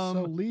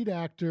 so, lead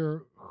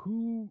actor,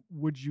 who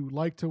would you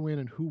like to win,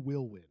 and who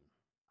will win?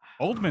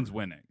 Oldman's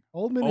winning.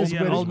 Oldman Oldman- is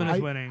yeah, winning. Oldman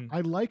is winning.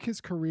 I like his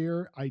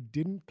career. I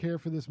didn't care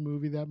for this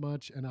movie that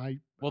much, and I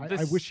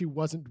wish he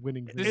wasn't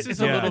winning. This It's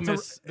is a a little- little it's a-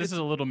 Miss. This is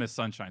a little Miss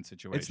Sunshine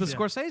situation. It's the Yeah.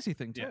 Scorsese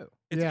thing too.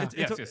 Yeah.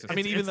 Yeah. Yes. I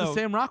mean, even it's the though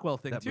Sam Rockwell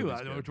thing that too,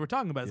 movie's good. which we're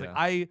talking about. It's Yeah. like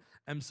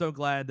I am so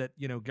glad that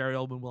Gary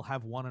Oldman will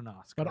have won an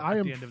Oscar. But at I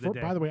am, the end of the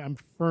day. by the way, I'm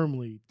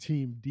firmly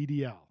team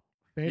DDL.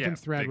 Phantom Yeah,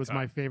 Thread big was time.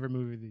 my favorite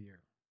movie of the year.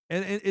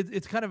 And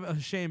it's kind of a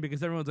shame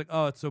because everyone's like,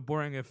 oh, it's so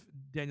boring if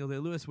Daniel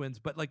Day-Lewis wins,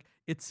 but like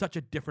it's such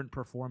a different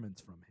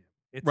performance from him.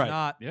 It's Right.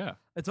 not. Yeah.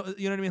 It's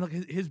you know what I mean.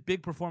 Like his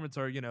big performance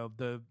are the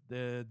There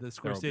Will Be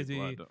Scorsese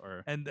Blood,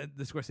 or- and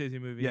the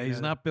Scorsese movie. Yeah, he's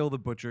not Bill the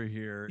Butcher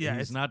here. Yeah,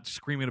 he's it's- not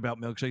screaming about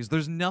milkshakes.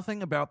 There's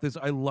nothing about this.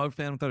 I love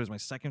Phantom Thread. It was my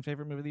second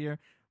favorite movie of the year.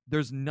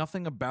 There's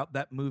nothing about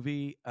that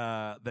movie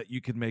that you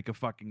could make a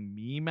fucking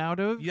meme out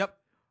of. Yep.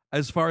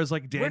 As far as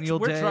like Daniel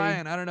we're Day.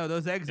 trying. I don't know.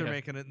 Those eggs are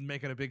Yeah.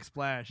 making a big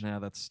splash. Nah,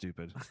 that's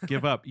stupid.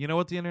 Give up. You know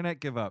what? The internet,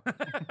 give up.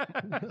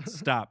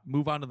 Stop.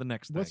 Move on to the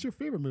next What's thing. your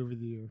favorite movie of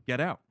the year? Get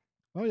Out.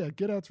 Oh yeah,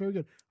 Get Out's very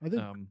good. I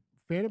think Um,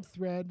 Phantom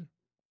Thread,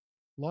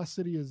 Lost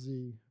City of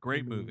Z.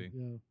 Great good movie.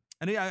 Yeah.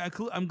 And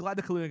I'm glad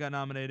that Kaluuya got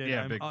nominated.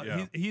 Yeah,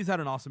 yeah. He's had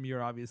an awesome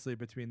year, obviously,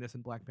 between this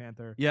and Black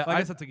Panther. Yeah, Well, I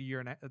I- guess that's like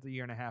that's a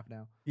year and a half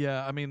now.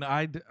 yeah, I mean,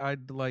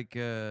 I'd like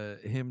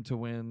him to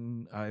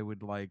win. I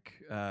would like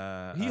He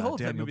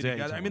holds that Daniel movie Day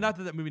together. to I mean, win. not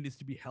that movie needs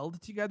to be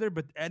held together,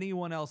 but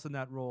anyone else in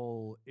that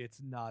role, it's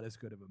not as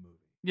good of a movie.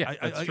 Yeah,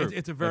 that's true.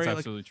 It's a very That's like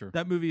absolutely true.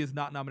 that movie is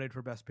not nominated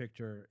for Best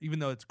Picture, even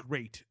though it's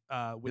great.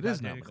 Without is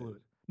Daniel nominated.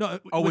 Kaluuya. No,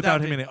 Oh,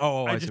 without him in Dan- it.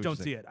 Oh, I see just what don't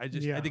you're see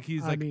saying. it. I think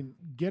he's I like. mean,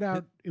 Get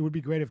Out. It would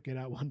be great if Get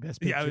Out won Best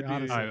Picture. Yeah, it would be-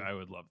 honestly. I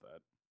would love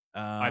that.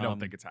 I don't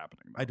think it's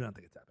happening. I don't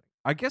think it's happening.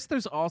 I guess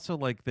there's also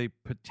like the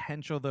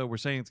potential, though. We're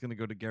saying it's going to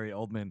go to Gary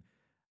Oldman.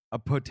 A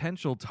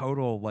potential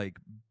total like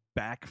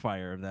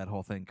backfire of that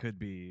whole thing could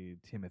be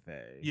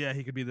Timothée. Yeah,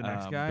 he could be the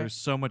next guy. There's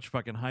so much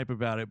fucking hype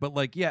about it, but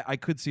like, yeah, I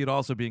could see it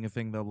also being a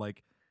thing though.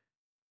 Like,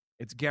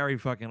 it's Gary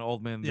fucking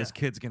Oldman. This Yeah.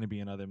 kid's going to be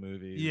in other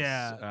movies.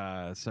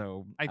 Yeah.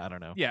 So I don't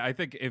know. Yeah, I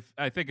think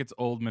it's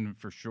Oldman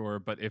for sure,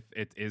 but if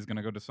it is going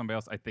to go to somebody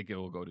else, I think it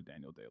will go to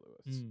Daniel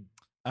Day-Lewis.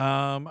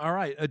 All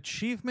right,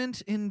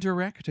 achievement in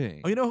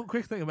directing. Oh,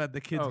 quick thing about the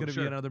kid's Oh, going to be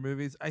sure. in other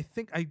movies. I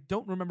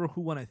don't remember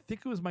who won. I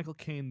think it was Michael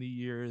Caine the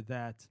year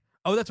that.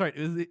 Oh, that's right.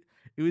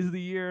 It was the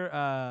year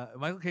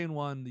Michael Caine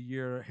won. The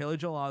year Haley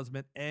Joel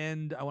Osment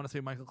and I want to say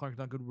Michael Clark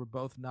Duncan were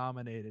both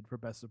nominated for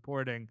Best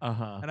Supporting.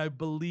 And I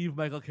believe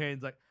Michael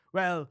Caine's like,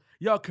 well,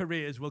 your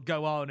careers will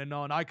go on and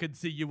on. I could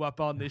see you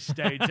up on this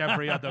stage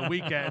every other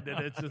weekend,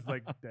 and it's just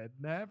like that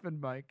didn't happen,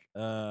 Mike.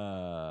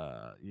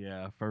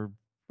 Yeah, for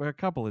a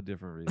couple of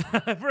different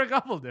reasons. For a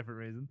couple of different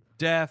reasons.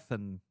 Death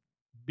and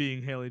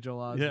Being Haley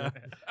Joel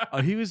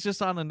Osment. he was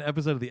just on an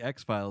episode of the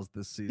X-Files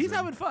this season. He's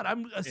having fun.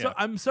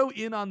 I'm so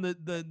in on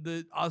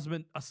the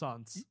Osment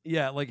assance.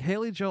 Yeah, like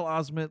Haley Joel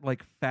Osment,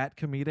 like fat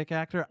comedic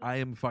actor, I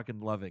am fucking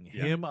loving.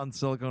 Yeah. Him on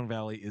Silicon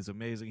Valley is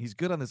amazing. He's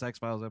good on this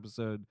X-Files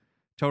episode.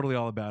 Totally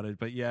all about it.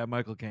 But yeah,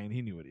 Michael Caine,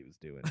 he knew what he was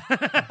doing.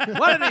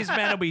 One of these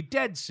men will be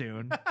dead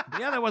soon.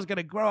 The other one's going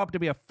to grow up to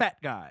be a fat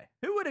guy.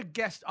 Who would have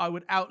guessed I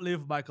would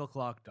outlive Michael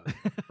Clark Duncan?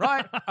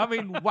 Right? I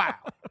mean, wow.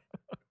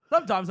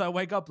 Sometimes I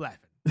wake up laughing.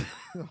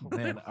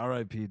 Man,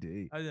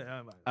 R.I.P.D.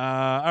 I-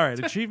 All right,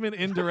 achievement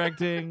in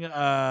directing.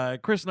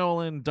 Chris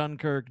Nolan,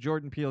 Dunkirk,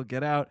 Jordan Peele,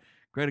 Get Out,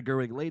 Greta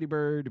Gerwig, Lady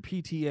Bird,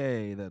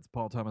 PTA, that's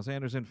Paul Thomas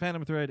Anderson,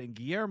 Phantom Thread, and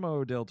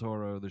Guillermo del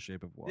Toro, The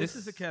Shape of Water. This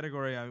is a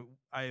category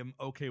I am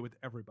okay with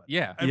everybody.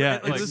 Yeah. Yeah,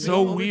 Like, it's this is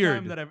so the only weird.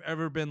 time that I've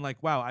ever been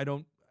like, wow, I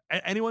don't.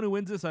 Anyone who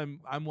wins this,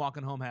 I'm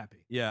walking home happy.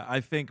 Yeah, I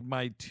think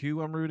my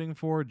two I'm rooting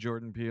for,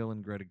 Jordan Peele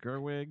and Greta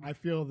Gerwig. I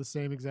feel the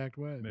same exact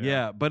way.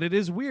 Yeah, but it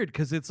is weird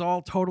because it's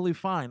all totally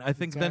fine. I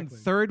think then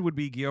Exactly. third would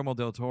be Guillermo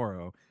del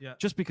Toro, Yeah.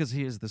 just because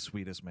he is the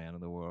sweetest man in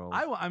the world.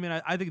 I mean,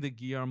 I think that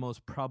Guillermo's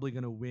probably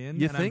going to win.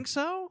 You and think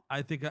so?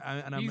 I think,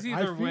 and He's I'm, I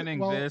either feel- winning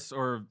well- this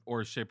or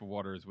Shape of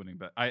Water is winning.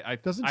 But I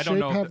Doesn't I don't Shape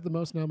know. have the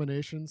most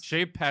nominations?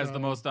 Shape has the So-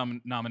 most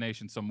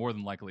nominations, so more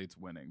than likely it's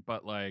winning.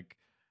 But like,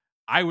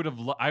 I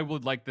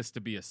would like this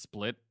to be a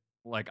split.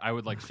 Like, I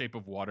would like Shape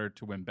of Water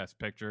to win Best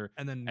Picture,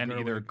 and then and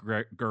either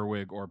Gerwig.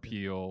 Gerwig or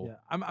Peele. Yeah,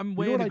 I'm You know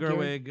way what into I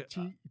Gerwig.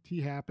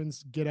 guarantee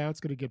happens? Get Out's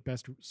going to get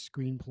best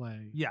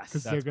screenplay. Yes.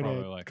 because That's they're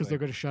probably going likely.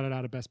 to shut it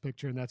out of Best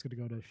Picture, and that's going to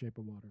go to Shape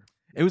of Water.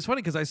 It was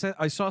funny because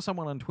I saw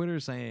someone on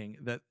Twitter saying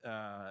that,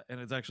 and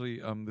it's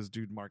actually this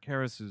dude Mark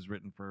Harris who's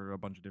written for a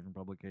bunch of different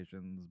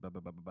publications. Blah,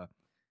 blah, blah, blah, blah.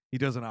 He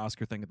does an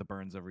Oscar thing at the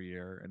Burns every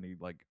year, and he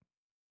like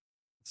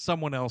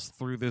someone else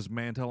threw this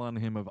mantle on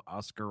him of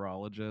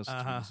Oscarologist.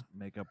 Uh-huh. We just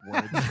make up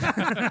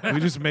words. We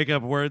just make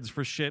up words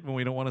for shit when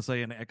we don't want to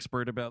say an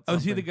expert about Oh, something.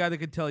 is he the guy that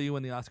could tell you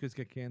when the Oscars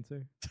get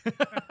cancer?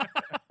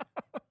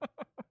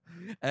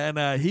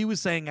 And he was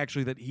saying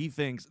actually that he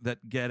thinks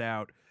that Get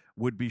Out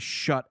would be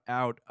shut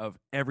out of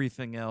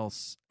everything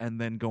else and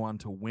then go on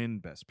to win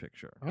Best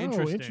Picture. Oh,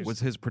 Interesting. Was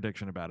his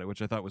prediction about it,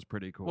 which I thought was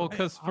pretty cool. Well,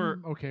 because for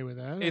I'm okay with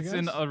that. I it's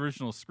an guess.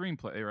 original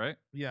screenplay, right?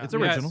 Yeah, It's Yeah,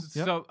 original.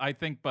 Yep. So I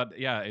think, but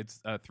yeah,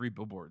 it's Three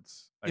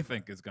Billboards. I If-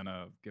 think is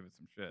gonna give it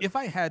some shit. If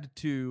I had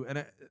to, and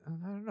I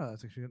don't know,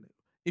 that's actually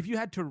if you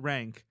had to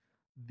rank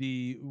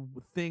the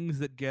things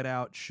that Get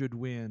Out should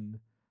win,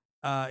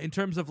 in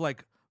terms of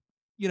like,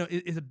 you know,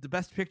 is it the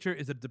best picture?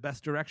 Is it the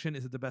best direction?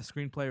 Is it the best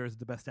screenplay? Or is it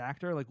the best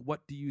actor? Like,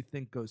 what do you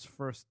think goes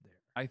first there?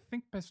 I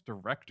think Best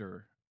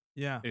Director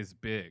Yeah. is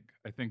big.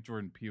 I think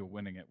Jordan Peele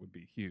winning it would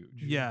be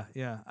huge. Yeah,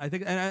 yeah. I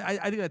think, and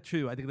I think that's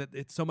true. I think that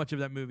it's so much of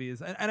that movie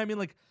is, and I mean,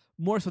 like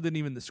more so than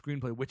even the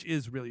screenplay, which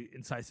is really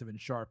incisive and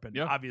sharp, and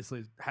Yeah.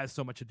 obviously has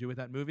so much to do with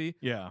that movie.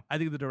 Yeah. I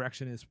think the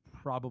direction is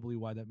probably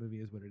why that movie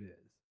is what it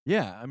is.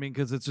 Yeah. I mean,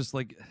 because it's just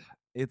like,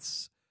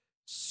 it's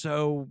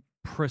so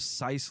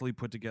precisely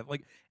put together.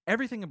 Like,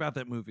 everything about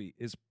that movie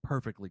is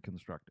perfectly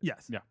constructed.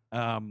 Yes. Yeah.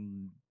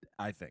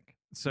 I think.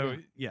 So,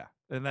 yeah.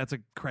 And that's a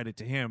credit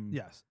to him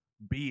Yes.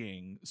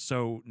 being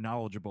so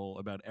knowledgeable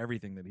about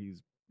everything that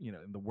he's, you know,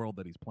 in the world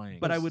that he's playing.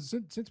 But I would-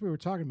 since we were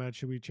talking about it,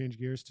 should we change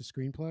gears to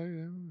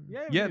screenplay?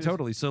 Yeah,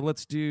 totally. So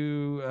let's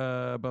do.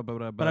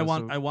 But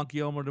I want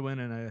Guillermo to win,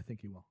 and I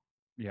think he will.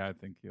 Yeah, I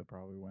think he'll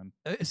probably win.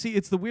 see.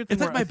 It's the weird thing.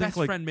 It's like where my I think,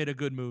 best friend made a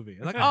good movie.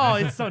 I'm like, oh,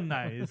 it's so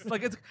nice.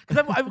 Like it's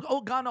because I've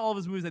gone to all of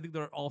his movies. I think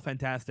they're all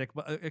fantastic,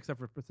 but except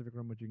for Pacific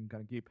Rim, which you can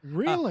kind of keep.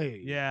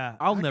 Really? Yeah.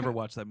 I'll I never got-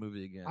 watch that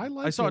movie again. I I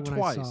liked saw it it when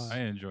I twice. saw I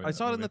enjoyed. I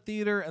saw it in the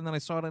theater, and then I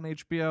saw it on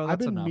HBO. I've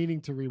That's been enough.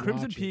 meaning to rewatch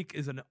Crimson it. Peak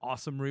is an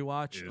awesome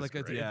rewatch. It is Like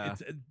great. Yeah.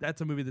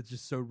 that's a movie that's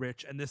just so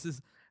rich, and this is,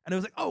 and I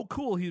was like, oh,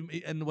 cool.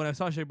 And when I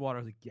saw Shape of Water,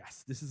 I was like,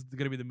 yes, this is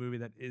going to be the movie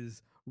that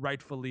is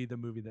rightfully the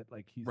movie that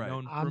like he's Right.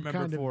 known, I'm remembered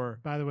kind of, for.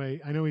 by the way,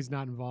 I know he's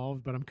not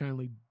involved, but I'm kind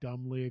of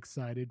dumbly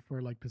excited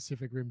for like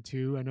Pacific Rim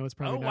 2. I know it's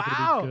probably Oh, not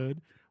wow. going to be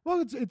good.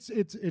 Well,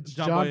 it's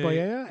John John Boyega.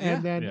 Boyega, Yeah.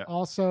 and then Yeah.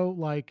 also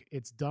like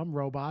it's dumb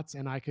robots,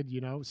 and I could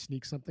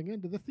sneak something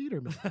into the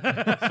theater.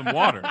 Some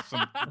water.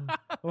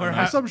 Or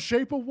Have some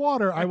Shape of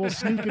Water. I will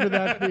sneak into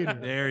that theater.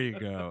 There you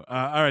go.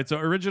 All right. So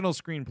original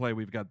screenplay,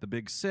 we've got The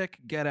Big Sick,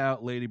 Get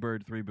Out, Lady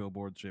Bird, Three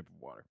Billboards, Shape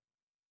of Water.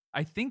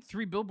 I think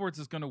Three Billboards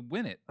is going to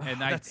win it, and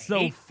that's I so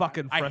hate,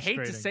 fucking I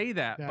frustrating. hate to say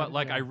that, Yeah, but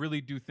like yeah. I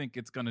really do think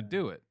it's going to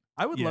do it.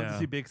 I would love to Yeah.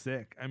 see Big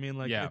Sick. I mean,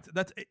 like, Yeah.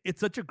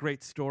 it's such a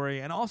great story,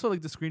 and also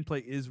like the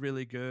screenplay is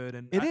really good,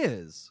 and It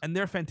is. and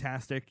they're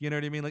fantastic. You know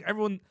what I mean? Like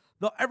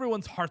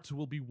everyone's hearts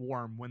will be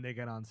warm when they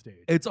get on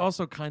stage. It's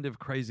also kind of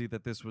crazy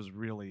that this was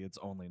really its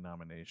only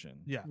nomination.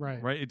 Yeah,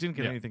 Right. Right? It didn't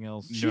get Yeah. anything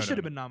else. she No, should have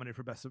no. been nominated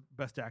for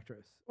best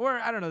actress, or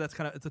I don't know.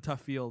 It's a tough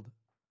field.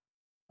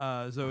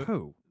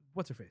 Who?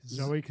 What's her face?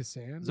 Zoe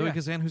Kazan. Zoe Yeah.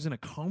 Kazan, who's in a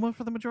coma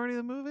for the majority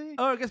of the movie?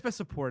 Oh, I guess best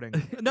supporting.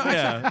 No,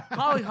 Yeah. actually,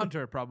 Holly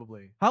Hunter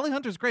probably. Holly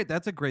Hunter's great.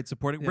 That's a great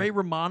supporting. Yeah. Ray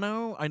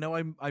Romano, I know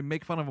I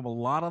make fun of him a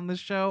lot on this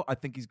show. I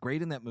think he's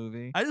great in that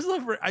movie. I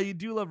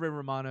do love Ray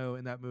Romano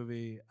in that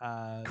movie.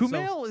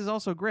 Kumail is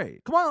also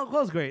great.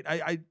 Kumail's great.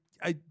 I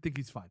think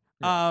he's fine.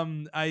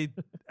 Yeah.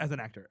 As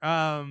an actor.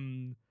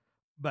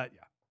 But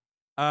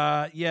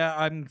yeah. Yeah,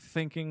 I'm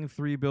thinking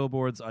Three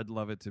Billboards. I'd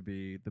love it to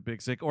be The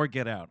Big Sick or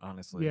Get Out,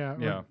 honestly. Yeah.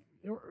 Yeah.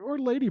 Or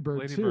Lady Bird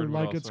Lady too. Bird would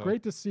Like it's also-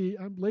 great to see.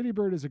 Lady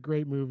Bird is a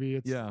great movie.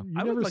 It's Yeah. you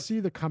I would never like- see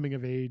the coming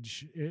of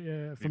age from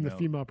the Female.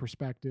 female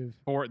perspective,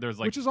 Or there's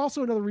like which is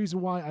also another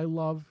reason why I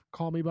love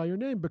Call Me by Your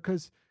Name,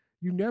 because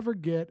you never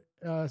get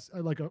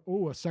like a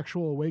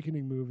sexual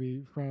awakening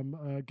movie from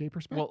a gay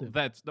perspective.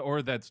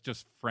 well, that's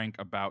just frank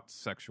about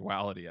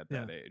sexuality at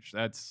that Yeah. age.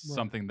 That's Right.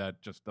 something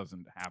that just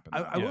doesn't happen.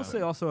 I that will way.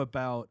 say also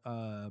about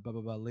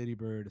Lady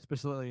Bird,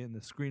 especially in the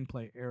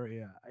screenplay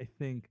area, I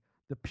think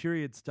the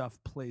period stuff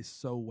plays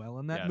so well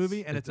in that Yes,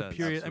 movie, and it it's a does.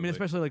 period. I mean,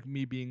 Absolutely.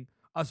 especially like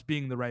us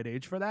being the right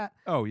age for that.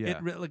 Oh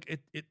yeah.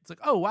 It's like,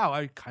 oh wow,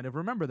 I kind of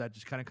remember that,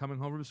 just kind of coming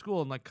home from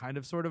school and like kind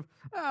of sort of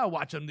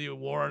watching the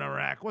war in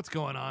Iraq. What's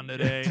going on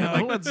today? And,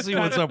 like, Let's see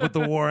what's up with the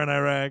war in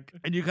Iraq.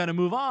 and you kind of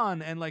move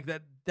on, and like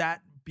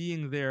that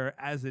being there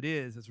as it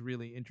is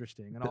really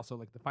interesting, and also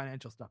like the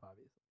financial stuff,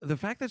 obviously. The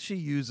fact that she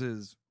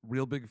uses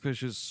Real Big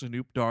Fish's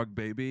Snoop Dogg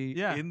Baby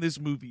Yeah. in this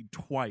movie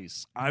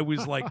twice, I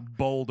was like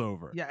bowled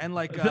over. Yeah, and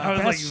like I was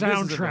like, Best this is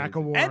soundtrack amazing.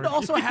 award. and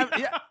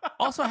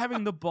also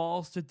having the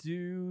balls to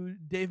do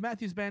Dave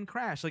Matthews Band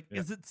Crash. Like,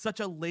 is it such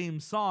a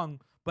lame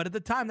song? But at the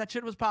time, that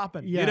shit was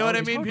popping. Yeah, you know what I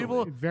it's mean? totally-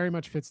 People. it very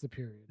much fits the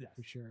period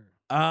for sure.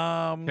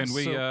 Can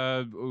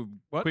we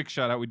what? quick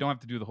shout out? We don't have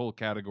to do the whole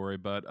category,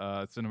 but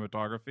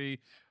cinematography.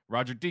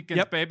 Roger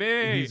Deakins,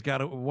 baby. He's got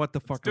to. What the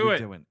fuck do are we it.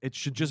 doing? It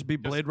should just be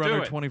Just Blade do Runner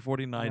it.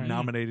 2049, Right.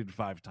 nominated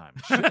 5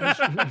 times.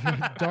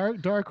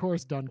 Dark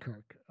Horse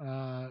Dunkirk.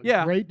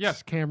 Yeah. Great Yeah.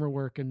 camera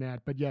work in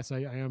that. But yes, I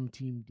am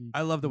Team D.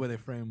 I love the way they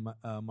frame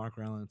Mark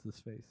Rylance's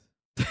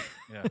face.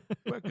 Yeah.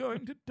 We're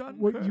going to Dunkirk.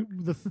 What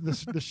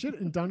the shit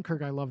in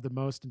Dunkirk I love the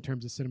most in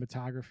terms of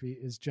cinematography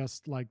is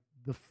just like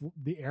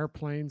the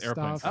airplane Airplane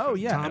stuff. stuff Oh,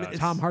 yeah. Tom, I mean,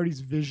 Tom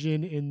Hardy's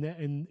vision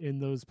in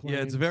those planes.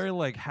 Yeah, it's very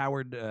like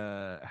Howard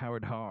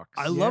Hawks.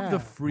 I love the Yeah.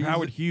 freezing.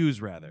 Howard Hughes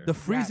rather. The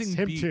freezing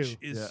him beach too.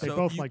 is Yeah. They so.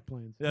 both you, like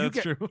planes. Yeah, you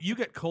that's get true. you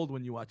get cold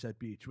when you watch that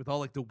beach with all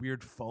like the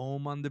weird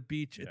foam on the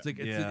beach. It's like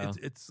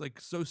it's like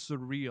so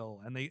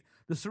surreal, and the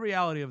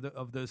surreality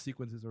of those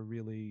sequences are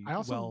really I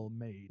also well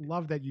made.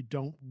 Love that you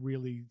don't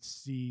really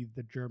see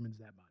the Germans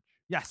that much.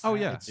 Yes. Oh,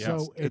 yeah. It's Yeah.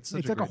 so It's it's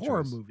such a like a great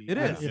horror choice. movie. It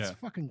and is. It's Yeah.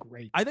 fucking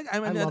great. I think I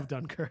love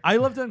Dunkirk. I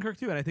love Dunkirk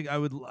too, and I think I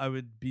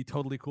would be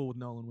totally cool with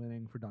Nolan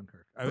winning for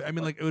Dunkirk. I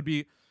mean, like it would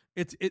be.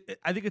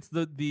 I think it's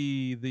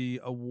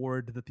the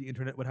award that the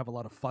internet would have a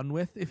lot of fun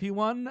with if he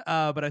won.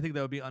 But I think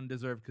that would be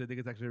undeserved because I think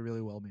it's actually a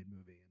really well made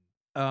movie,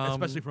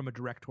 especially from a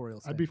directorial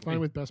I'd be standpoint. fine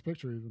with Best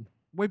Picture even.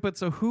 Wait, but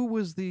so who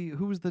was the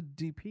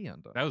DP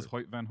on Dunkirk? That was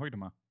Hoyt van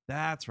Hoytema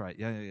That's right.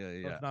 Yeah.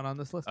 It's not on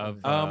this list. of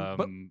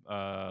obviously.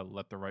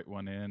 Let the Right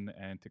One In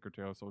and Ticker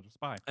Tail Soldier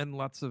Spy. And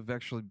lots of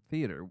actually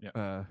theater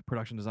Yeah.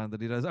 production design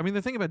that he does. I mean,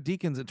 the thing about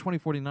Deakins at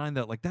 2049,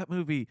 though, like that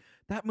movie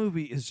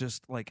is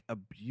just like a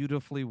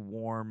beautifully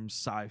warm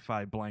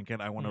sci-fi blanket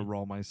I want to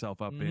roll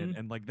myself up in,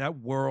 and like that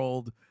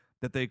world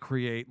that they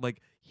create, like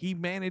he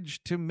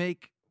managed to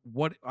make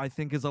what I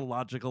think is a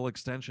logical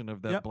extension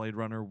of that Blade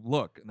Runner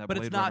look. And that But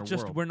Blade it's not Runner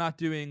just world. we're not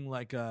doing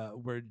like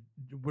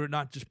we're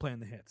not just playing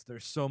the hits.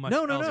 There's so much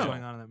No, else no.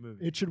 going on in that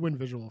movie. It should win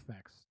visual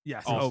effects.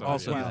 Yes.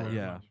 Also,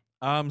 yeah.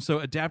 So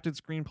adapted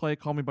screenplay,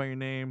 Call Me by Your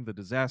Name, The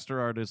Disaster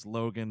Artist,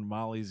 Logan,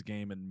 Molly's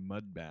Game, and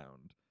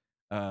Mudbound.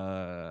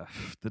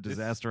 The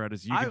Disaster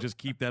Artist. You can just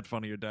keep that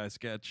Funny or Die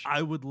sketch.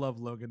 I would love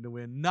Logan to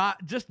win,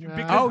 not just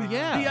because. Oh,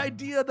 yeah. the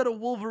idea that a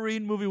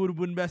Wolverine movie would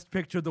win Best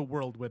Picture, the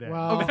world would end.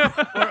 Well,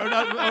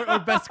 or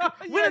best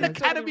win an you're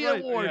Academy totally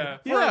right. Award Yeah.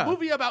 for Yeah. a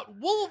movie about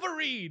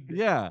Wolverine.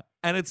 Yeah.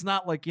 And it's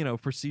not like,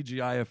 for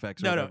CGI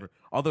effects or No, no. whatever.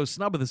 Although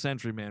Snub of the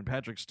Century, man,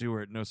 Patrick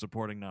Stewart, no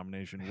supporting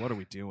nomination. What are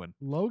we doing?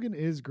 Logan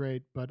is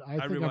great, but I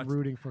think I'm rewatched-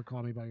 rooting for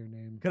Call Me by Your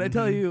Name. Can I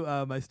tell you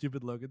my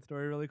stupid Logan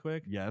story really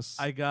quick? Yes.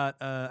 I got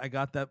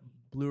that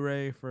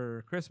Blu-ray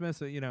for Christmas.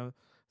 So,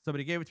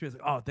 somebody gave it to me. I was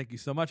like, "Oh, thank you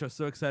so much! I was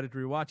so excited to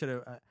rewatch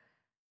it."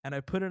 And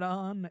I put it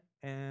on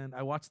and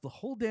I watched the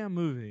whole damn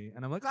movie.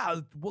 And I'm like,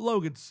 "Ah,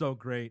 Logan's so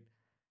great."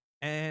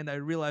 And I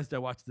realized I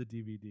watched the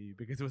DVD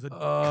because it was a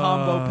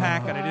combo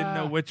pack and I didn't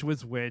know which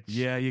was which.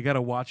 Yeah, you got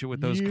to watch it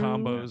with those You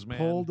combos, man.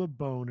 Pulled a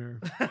boner.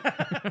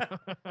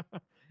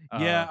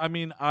 Yeah, I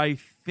mean, I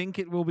think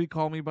it will be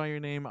Call Me by Your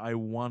Name. I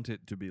want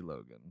it to be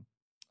Logan.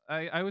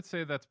 I would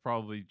say that's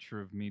probably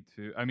true of me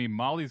too. I mean,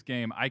 Molly's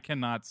Game, I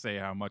cannot say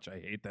how much I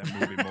hate that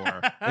movie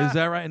more. Is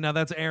that right? Now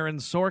that's Aaron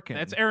Sorkin.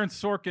 That's Aaron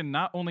Sorkin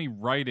not only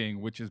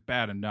writing, which is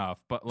bad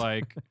enough, but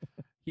like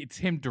it's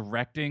him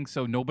directing,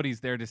 so nobody's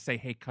there to say,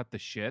 "Hey, cut the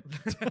shit."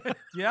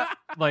 Yeah.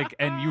 Like,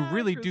 and you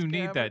really Chris do need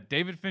Cabot. that.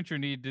 David Fincher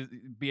need to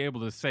be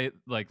able to say,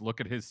 like, look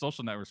at his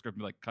Social Network script and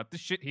be like, "Cut the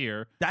shit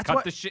here. That's cut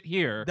what- the shit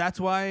here." That's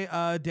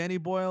why Danny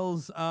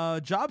Boyle's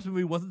Jobs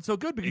movie wasn't so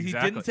good because he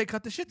Exactly. didn't say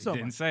cut the shit so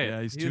Didn't much. say it.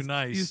 Yeah, he's He too was-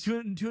 nice. He's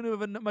too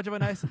much of a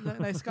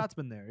nice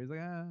Scotsman there. He's like,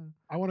 ah.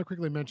 I want to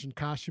quickly mention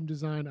costume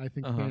design. I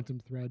think Phantom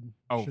Thread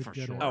Oh, should for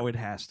get sure. it. Oh, it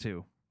has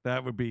to.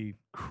 That would be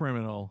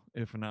criminal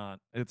if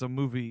not. It's a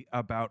movie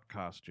about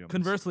costumes.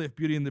 Conversely, if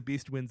Beauty and the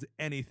Beast wins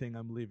anything,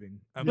 I'm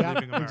leaving. I'm Yeah,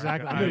 leaving America.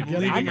 exactly. I'm I'm gonna get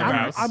it. leaving your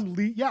house.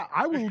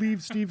 I will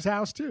leave Steve's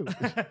house too.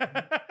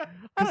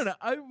 I don't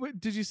know.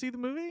 Did you see the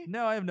movie?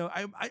 No, I have no.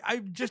 I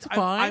just. It's I'm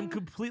fine.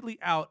 completely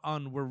out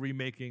on we're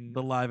remaking.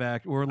 The live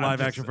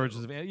action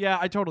versions of it. Yeah,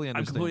 I totally I'm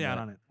understand. completely that. out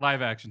on it.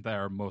 Live action that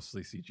are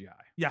mostly CGI.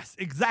 Yes,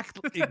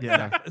 exactly.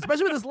 Yeah.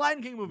 Especially with this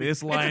Lion King movie. This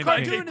it's Lion a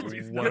cartoon. King It's, movie.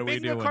 it's, What you're are we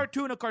making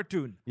doing? a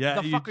cartoon. Yeah,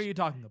 the you fuck j- are you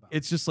talking about?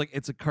 It's just like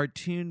it's a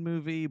cartoon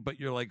movie, but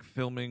you're like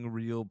filming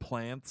real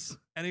plants.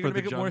 And you're for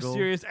gonna make the it more jungle.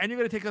 serious, and you're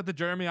gonna take out the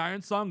Jeremy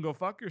Irons song. Go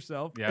fuck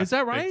yourself. Yeah. Is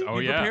that right? It's- oh,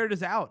 Be yeah. Prepared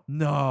is out.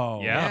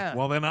 No. Yeah.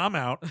 Well, then I'm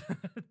out.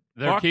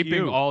 They're Fuck keeping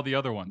you. all the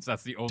other ones.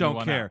 That's the only Don't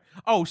one care.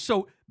 out. Oh,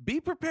 so Be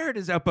Prepared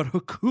is out, but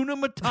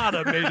Hakuna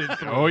Matata made it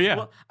through. Oh yeah.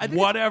 Well, I think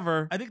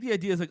Whatever. I think the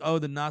idea is like, oh,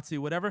 the Nazi,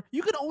 whatever.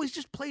 You can always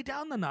just play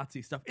down the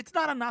Nazi stuff. It's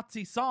not a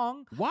Nazi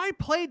song. Why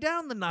play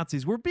down the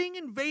Nazis? We're being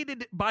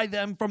invaded by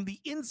them from the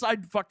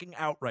inside fucking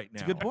out right now.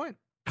 It's a good point.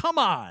 Come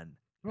on.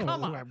 Oh,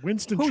 Come on.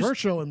 Winston Who's-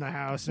 Churchill in the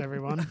house,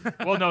 everyone.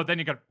 Well, no, then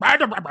you got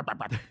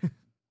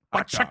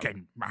a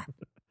chicken.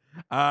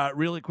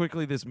 Really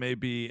quickly, this may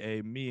be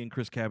a me and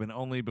Chris Cabin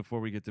only before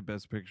we get to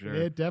Best Picture.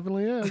 It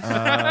definitely is.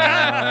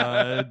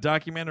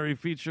 Documentary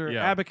feature: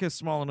 Yeah. Abacus,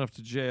 Small Enough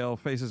to Jail,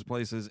 Faces,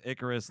 Places,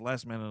 Icarus,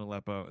 Last Man in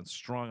Aleppo, and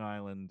Strong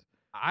Island.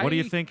 What are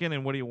you thinking,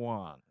 and what do you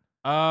want?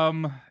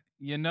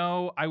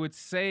 I would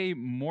say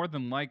more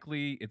than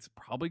likely it's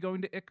probably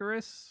going to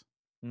Icarus.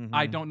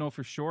 I don't know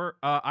for sure.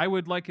 I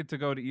would like it to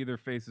go to either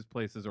Faces,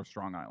 Places, or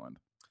Strong Island.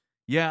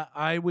 Yeah,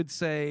 I would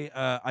say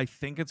I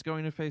think it's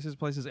going to Faces,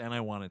 Places, and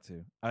I want it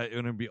to.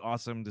 It would be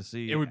awesome to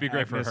see. It would be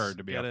great for Agnes her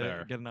to be up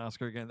there. Get an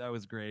Oscar again. That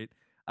was great.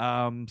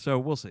 So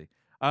we'll see.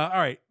 All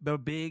right, the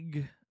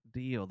big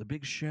deal, the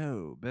big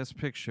show, Best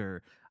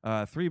Picture.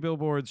 3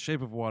 Billboards,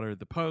 Shape of Water,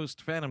 The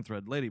Post, Phantom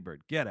Thread, Lady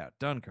Bird, Get Out,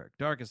 Dunkirk,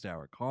 Darkest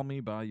Hour, Call Me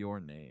by Your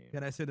Name.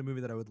 Can I say the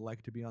movie that I would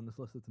like to be on this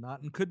list that's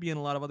not, and could be in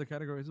a lot of other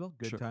categories as well?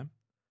 Good Sure. Time.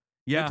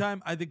 Yeah, Good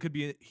Time, I think, could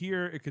be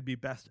here. It could be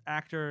Best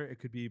Actor. It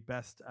could be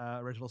Best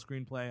Original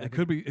Screenplay. it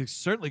could be. It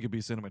certainly could be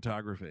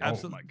cinematography.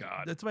 Absolutely. Oh my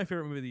God. That's my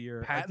favorite movie of the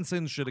year.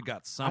 Pattinson should have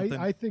got something.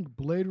 I think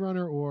Blade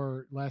Runner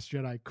or Last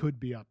Jedi could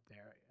be up there.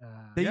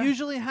 they Yeah.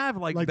 usually have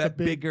like Like that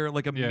the big- bigger,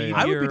 like a Yeah, yeah, meteor.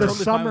 yeah. I would be the totally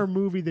fine summer with-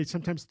 movie they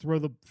sometimes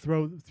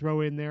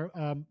throw in there.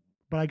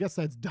 But I guess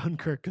that's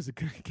Dunkirk because it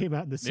came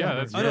out in the Yeah, summer.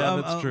 that's- Oh, no,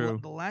 Yeah, that's true.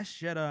 The Last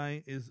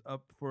Jedi is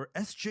up for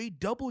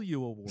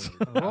SJW award.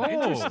 Oh.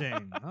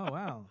 Interesting. Oh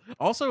wow.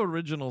 Also,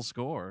 original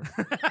score.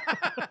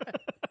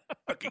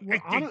 Well,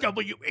 I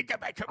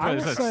What will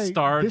is that, say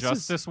Star this is-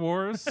 Justice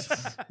Wars?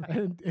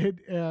 and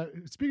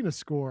speaking of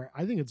score,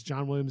 I think it's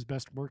John Williams'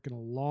 best work in a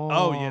long.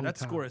 Oh yeah, that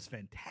time. score is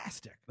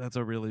fantastic. That's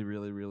a really,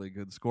 really, really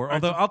good score. Right,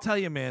 Although so- I'll tell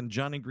you, man,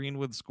 Johnny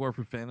Greenwood's score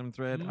for Phantom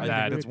Thread, I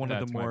That- think that's one of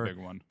that's the my more big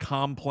one.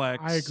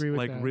 complex, I agree with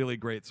like that. really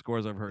great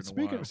scores I've heard in a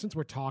Speaking while. since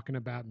we're talking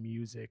about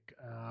music,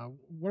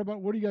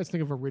 what do you guys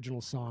think of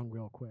original song,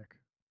 real quick?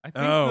 I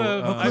think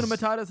Hakuna the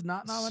Matata's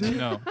not nominated.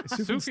 no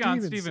Sufjan Sufjan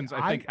Stevens. Stevens.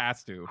 I think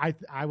has to.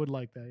 I would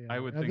like that. Yeah, I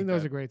would I think think that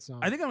was that. a great song.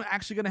 I think I'm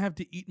actually gonna have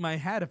to eat my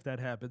hat if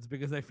that happens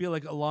because I feel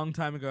like a long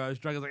time ago I was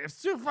drunk. I was like, if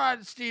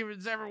Sufjan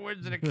Stevens ever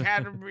wins an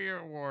Academy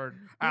Award,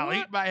 I'll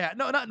eat my hat.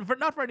 No,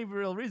 not for any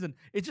real reason.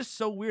 It's just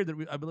so weird that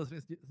I've been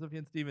listening to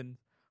Sufjan Stevens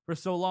for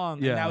so long,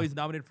 Yeah. and now he's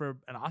nominated for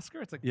an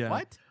Oscar. It's like, Yeah.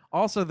 what?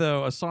 Also,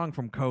 though, a song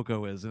from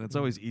Coco is, and it's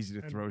always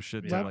easy to throw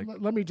shit to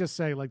let me just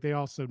say, like they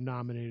also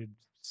nominated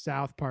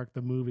South Park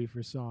the movie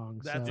for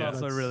songs. That's so also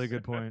a that's- really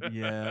good point.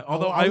 Yeah.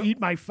 Although Although I'll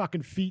eat my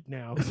fucking feet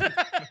now.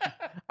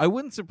 I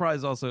wouldn't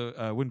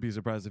be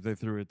surprised if they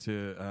threw it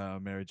to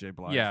Mary J.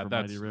 Blige. Yeah, for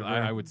that's. Mighty River.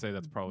 I would say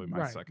that's probably my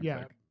Right, second yeah.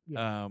 pick.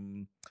 Yeah.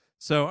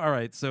 So all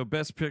right. So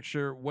Best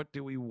Picture. What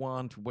do we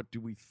want? What do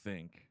we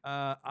think?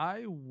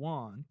 I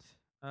want.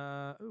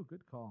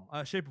 Good call.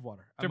 Shape of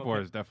Water. I'm Shape of Water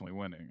okay. is definitely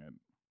winning it.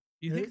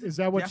 You think Is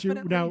that what you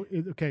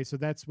definitely? now? Okay, so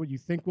that's what you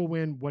think will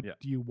win. What Yeah.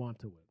 do you want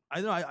to win? I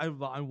know.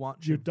 I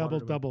want. You Shape of Water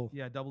to win. double.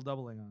 Yeah,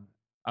 doubling on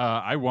it.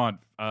 I want.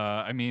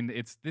 I mean,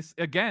 it's this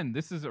again.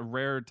 This is a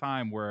rare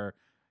time where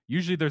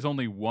usually there's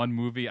only one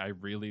movie I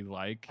really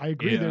like. I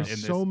agree. in- There's in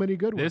so many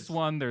good ones. This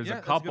one, there's Yeah, a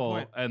that's a good couple,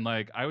 point. and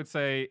like I would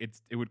say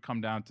it would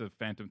come down to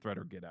Phantom Thread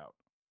or Get Out.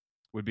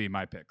 Would be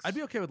my picks. I'd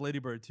be okay with Lady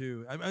Bird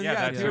too. I mean, Yeah, yeah,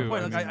 that to your too.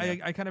 point, I like,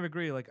 mean, I kind of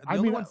agree. Like, the I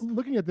only mean, ones-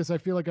 looking at this, I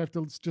feel like I have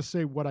to just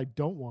say what I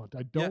don't want.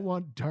 I don't Yeah.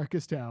 want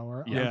Darkest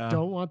Hour. Yeah. I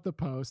don't want The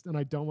Post, and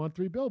I don't want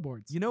 3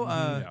 Billboards. you know,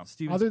 Yeah.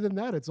 Other than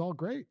that, it's all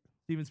great.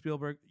 Steven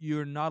Spielberg,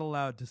 you're not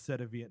allowed to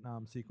set a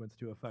Vietnam sequence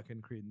to a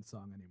fucking Creedence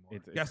song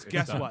anymore. It's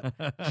Guess done.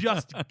 what?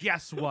 Just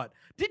guess what?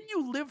 Didn't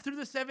you live through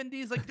the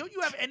 70s? Like, don't you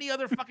have any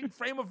other fucking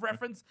frame of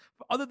reference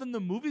other than the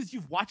movies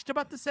you've watched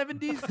about the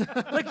 70s?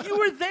 Like, you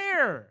were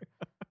there.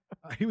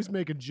 He was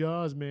making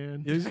Jaws,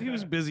 man. He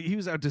was busy. He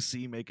was out to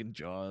sea making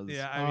Jaws.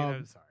 Yeah, I mean, I'm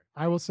Um, sorry.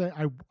 I will say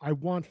I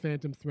want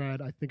Phantom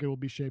Thread. I think it will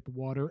be Shape of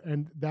Water,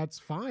 and that's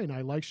fine.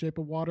 I like Shape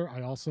of Water.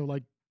 I also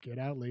like Get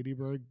Out, Lady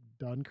Bird,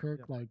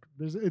 Dunkirk. Yeah. Like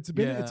it's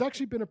Yeah.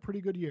 actually been a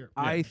pretty good year.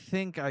 I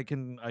think I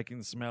can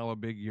smell a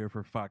big year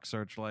for Fox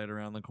Searchlight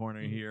around the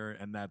corner here,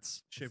 and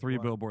that's Shape of 3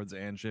 Water. Billboards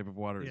and Shape of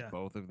Water is Yeah.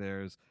 both of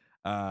theirs.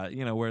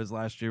 Whereas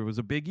last year was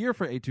a big year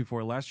for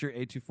A24. Last year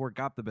A24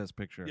 got the Best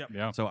Picture. Yep.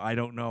 Yeah. So I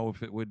don't know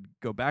if it would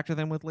go back to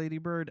them with Lady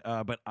Bird,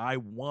 but I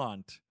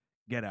want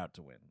Get Out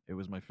to win. It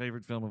was my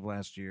favorite film of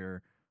last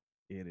year.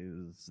 It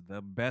is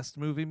the best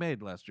movie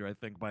made last year, I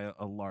think, by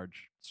a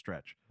large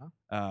stretch.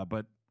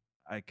 But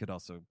I could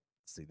also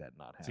see that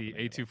not happening.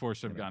 See, A24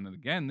 should have gotten it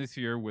again this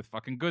year with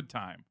fucking Good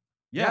Time.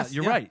 Yeah, Yes,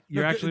 you're yeah. right.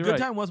 You're No, actually Good right.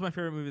 Time was my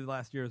favorite movie of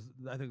last year.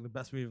 I think the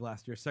best movie of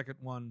last year. Second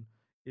one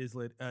is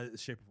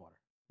Shape of Water.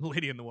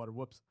 Lady in the Water.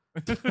 Whoops.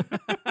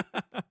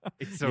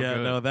 It's so yeah,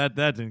 good. no, that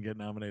didn't get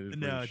nominated. For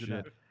No, it did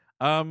shit.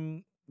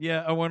 not.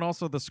 Yeah. Oh, and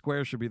also The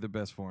Square should be the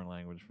best foreign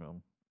language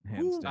film,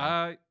 hands Ooh.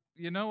 down.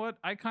 you know what?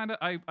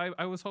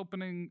 I was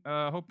hoping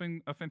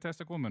a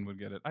Fantastic Woman would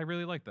get it. I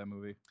really like that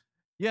movie.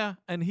 Yeah,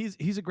 and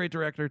he's a great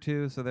director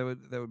too, so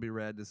that would be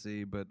rad to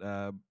see. But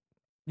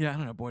yeah, I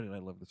don't know. Boy, did I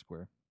love The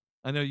Square.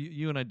 I know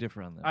you and I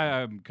differ on that.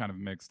 I'm kind of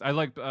mixed. I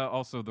liked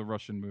also the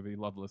Russian movie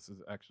Loveless is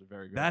actually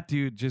very good. That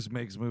dude just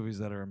makes movies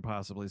that are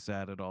impossibly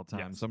sad at all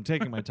times. Yes. So I'm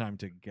taking my time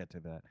to get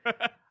to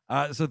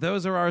that. So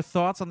those are our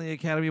thoughts on the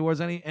Academy Awards.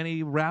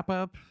 Any wrap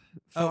up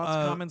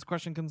thoughts, comments,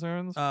 questions,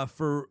 concerns?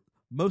 For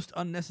most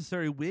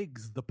unnecessary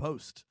wigs, The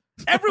Post.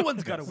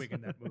 Everyone's got a wig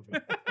in that movie.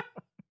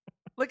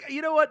 Like,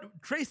 you know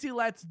what? Tracy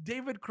Letts,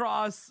 David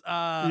Cross,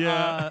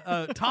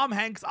 Tom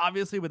Hanks,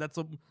 obviously, but that's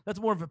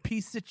more of a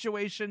peace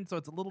situation, so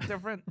it's a little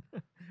different.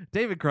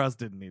 David Cross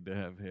didn't need to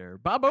have hair.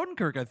 Bob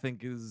Odenkirk, I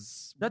think,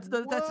 is that's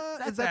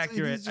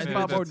accurate. He's just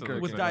Bob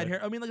Odenkirk with dyed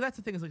hair. I mean, like that's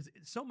the thing is like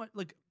so much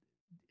like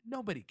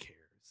nobody cares.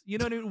 You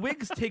know what I mean?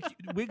 Wigs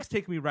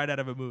take me right out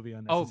of a movie.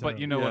 Oh, but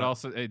you know what?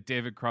 Also,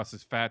 David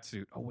Cross's fat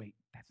suit. Oh wait,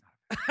 that's not.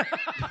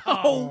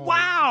 Oh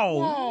wow!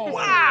 Whoa.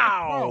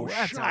 Wow!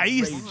 That's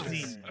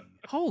icy.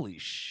 Holy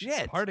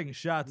shit! Parting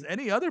shots.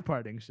 Any other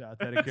parting shots?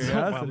 Out of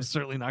curiosity. I'm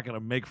certainly not going to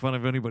make fun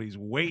of anybody's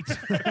weight.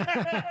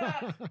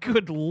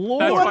 Good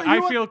lord! That's why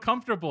I feel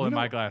comfortable in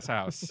my glass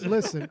house.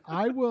 Listen,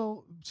 I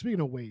will.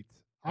 Speaking of weight,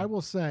 I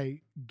will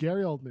say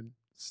Gary Oldman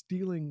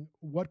stealing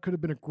what could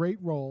have been a great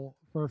role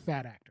for a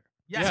fat actor.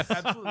 Yes,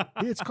 absolutely.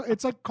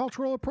 It's like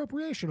cultural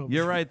appropriation.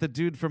 You're right. The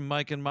dude from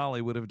Mike and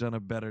Molly would have done a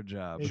better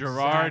job. Exactly.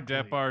 Gerard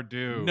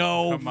Depardieu.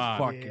 No Come on.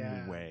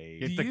 fucking way.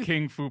 Get the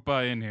King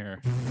Fupa in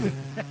here.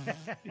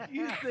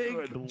 You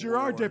think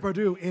Gerard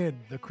Depardieu in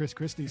the Chris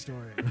Christie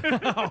story?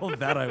 Oh,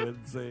 that I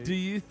would say. Do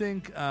you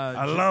think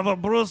I love a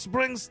Bruce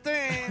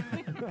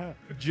Springsteen?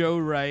 Joe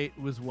Wright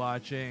was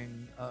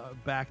watching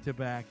back to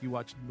back? He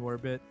watched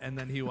Norbit and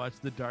then he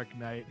watched The Dark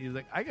Knight. He was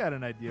like, I got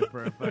an idea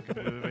for a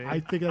fucking movie. I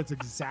think that's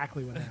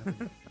exactly what happened.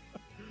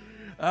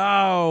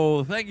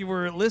 Oh, thank you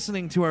for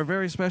listening to our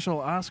very special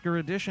Oscar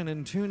edition,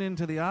 and tune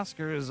into the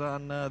Oscars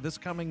on this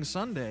coming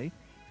Sunday,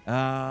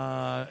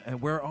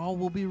 and where all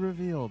will be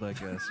revealed, I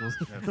guess.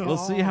 We'll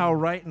see how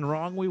right and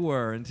wrong we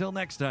were. Until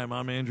next time,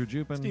 I'm Andrew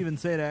Jupin. Steven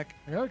Sadak.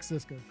 Eric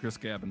Sisko. Chris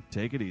Gabin.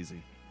 Take it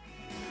easy.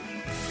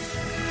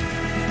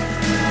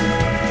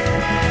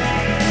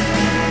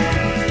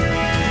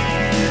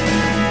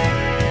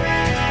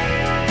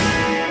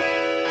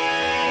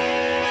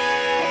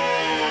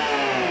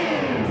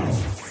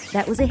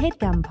 That was a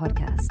HeadGum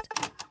podcast.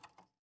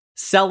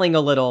 Selling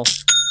a little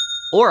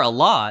or a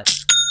lot,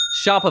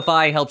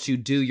 Shopify helps you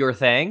do your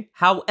thing,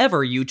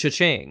 however you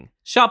cha-ching.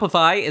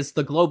 Shopify is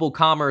the global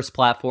commerce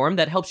platform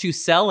that helps you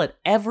sell at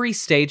every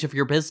stage of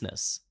your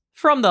business.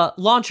 From the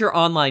launch your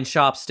online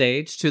shop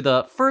stage to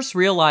the first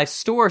real-life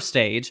store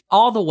stage,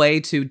 all the way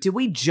to did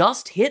we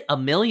just hit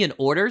 1 million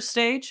orders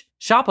stage?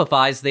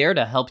 Shopify's there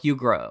to help you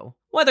grow.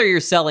 Whether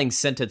you're selling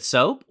scented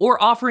soap or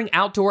offering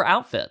outdoor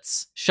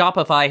outfits,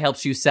 Shopify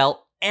helps you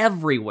sell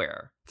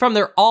everywhere. From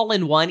their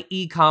all-in-one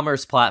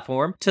e-commerce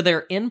platform to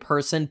their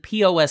in-person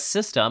POS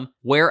system,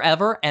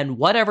 wherever and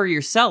whatever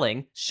you're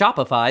selling,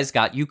 Shopify's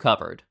got you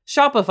covered.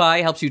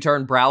 Shopify helps you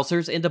turn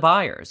browsers into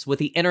buyers with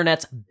the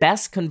internet's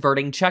best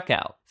converting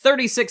checkout,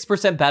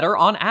 36% better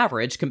on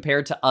average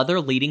compared to other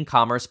leading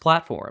commerce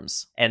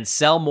platforms. And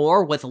sell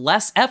more with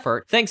less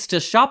effort thanks to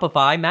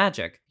Shopify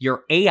Magic,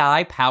 your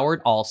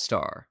AI-powered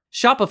all-star.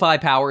 Shopify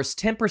powers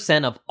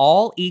 10% of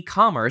all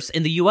e-commerce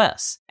in the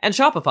US, and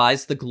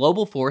Shopify's the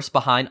global force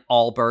behind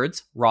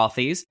Allbirds,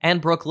 Rothy's,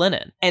 and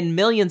Brooklinen, and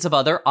millions of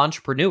other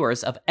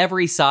entrepreneurs of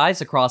every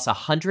size across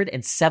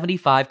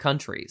 175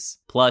 countries.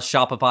 Plus,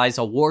 Shopify's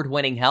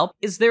award-winning help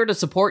is there to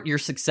support your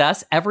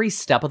success every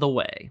step of the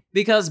way.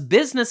 Because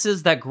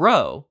businesses that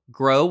grow,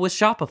 grow with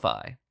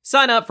Shopify.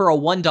 Sign up for a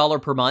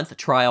 $1 per month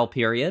trial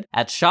period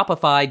at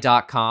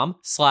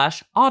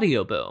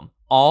shopify.com/audioboom,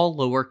 all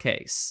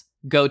lowercase.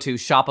 Go to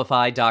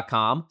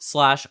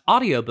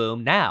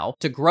shopify.com/audioboom now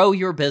to grow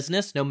your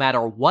business no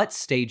matter what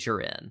stage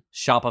you're in.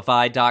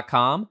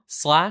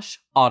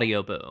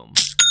 Shopify.com/audioboom.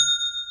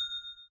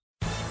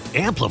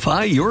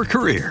 Amplify your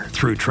career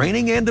through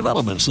training and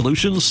development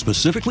solutions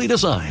specifically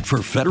designed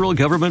for federal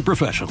government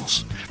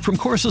professionals. From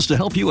courses to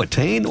help you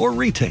attain or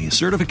retain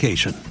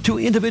certification, to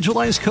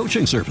individualized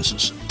coaching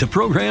services, to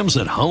programs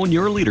that hone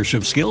your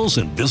leadership skills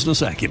and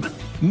business acumen,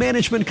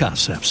 Management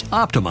Concepts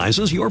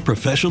optimizes your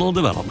professional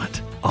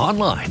development.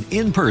 Online,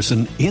 in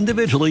person,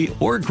 individually,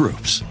 or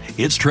groups,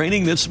 it's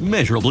training that's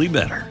measurably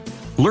better.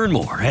 Learn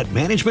more at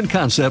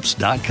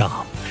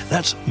managementconcepts.com.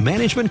 That's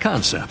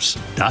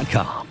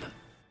managementconcepts.com.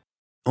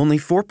 Only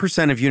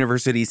 4% of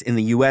universities in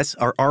the U.S.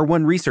 are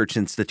R1 research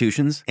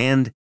institutions,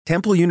 and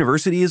Temple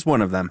University is one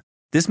of them.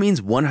 This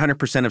means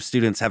 100% of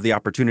students have the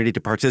opportunity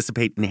to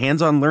participate in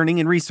hands-on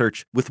learning and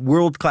research with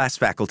world-class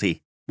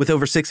faculty. With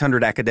over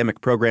 600 academic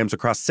programs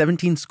across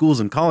 17 schools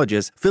and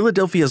colleges,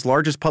 Philadelphia's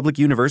largest public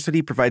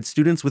university provides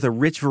students with a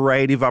rich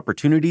variety of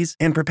opportunities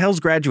and propels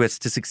graduates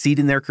to succeed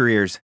in their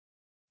careers.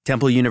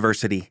 Temple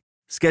University.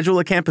 Schedule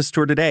a campus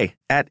tour today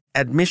at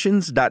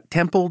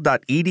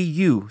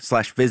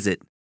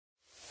admissions.temple.edu/visit.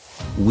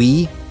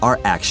 We are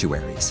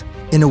actuaries.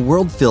 In a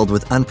world filled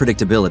with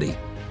unpredictability,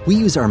 we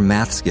use our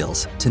math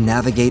skills to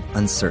navigate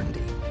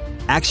uncertainty.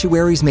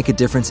 Actuaries make a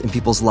difference in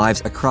people's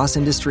lives across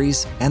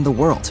industries and the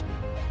world.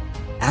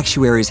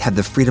 Actuaries have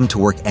the freedom to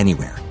work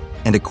anywhere,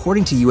 and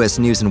according to U.S.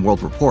 News &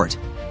 World Report,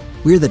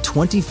 we're the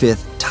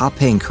 25th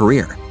top-paying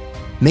career.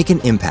 Make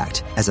an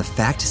impact as a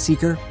fact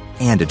seeker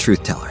and a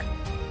truth teller.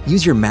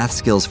 Use your math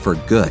skills for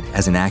good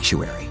as an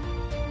actuary.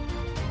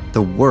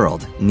 The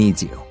world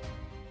needs you.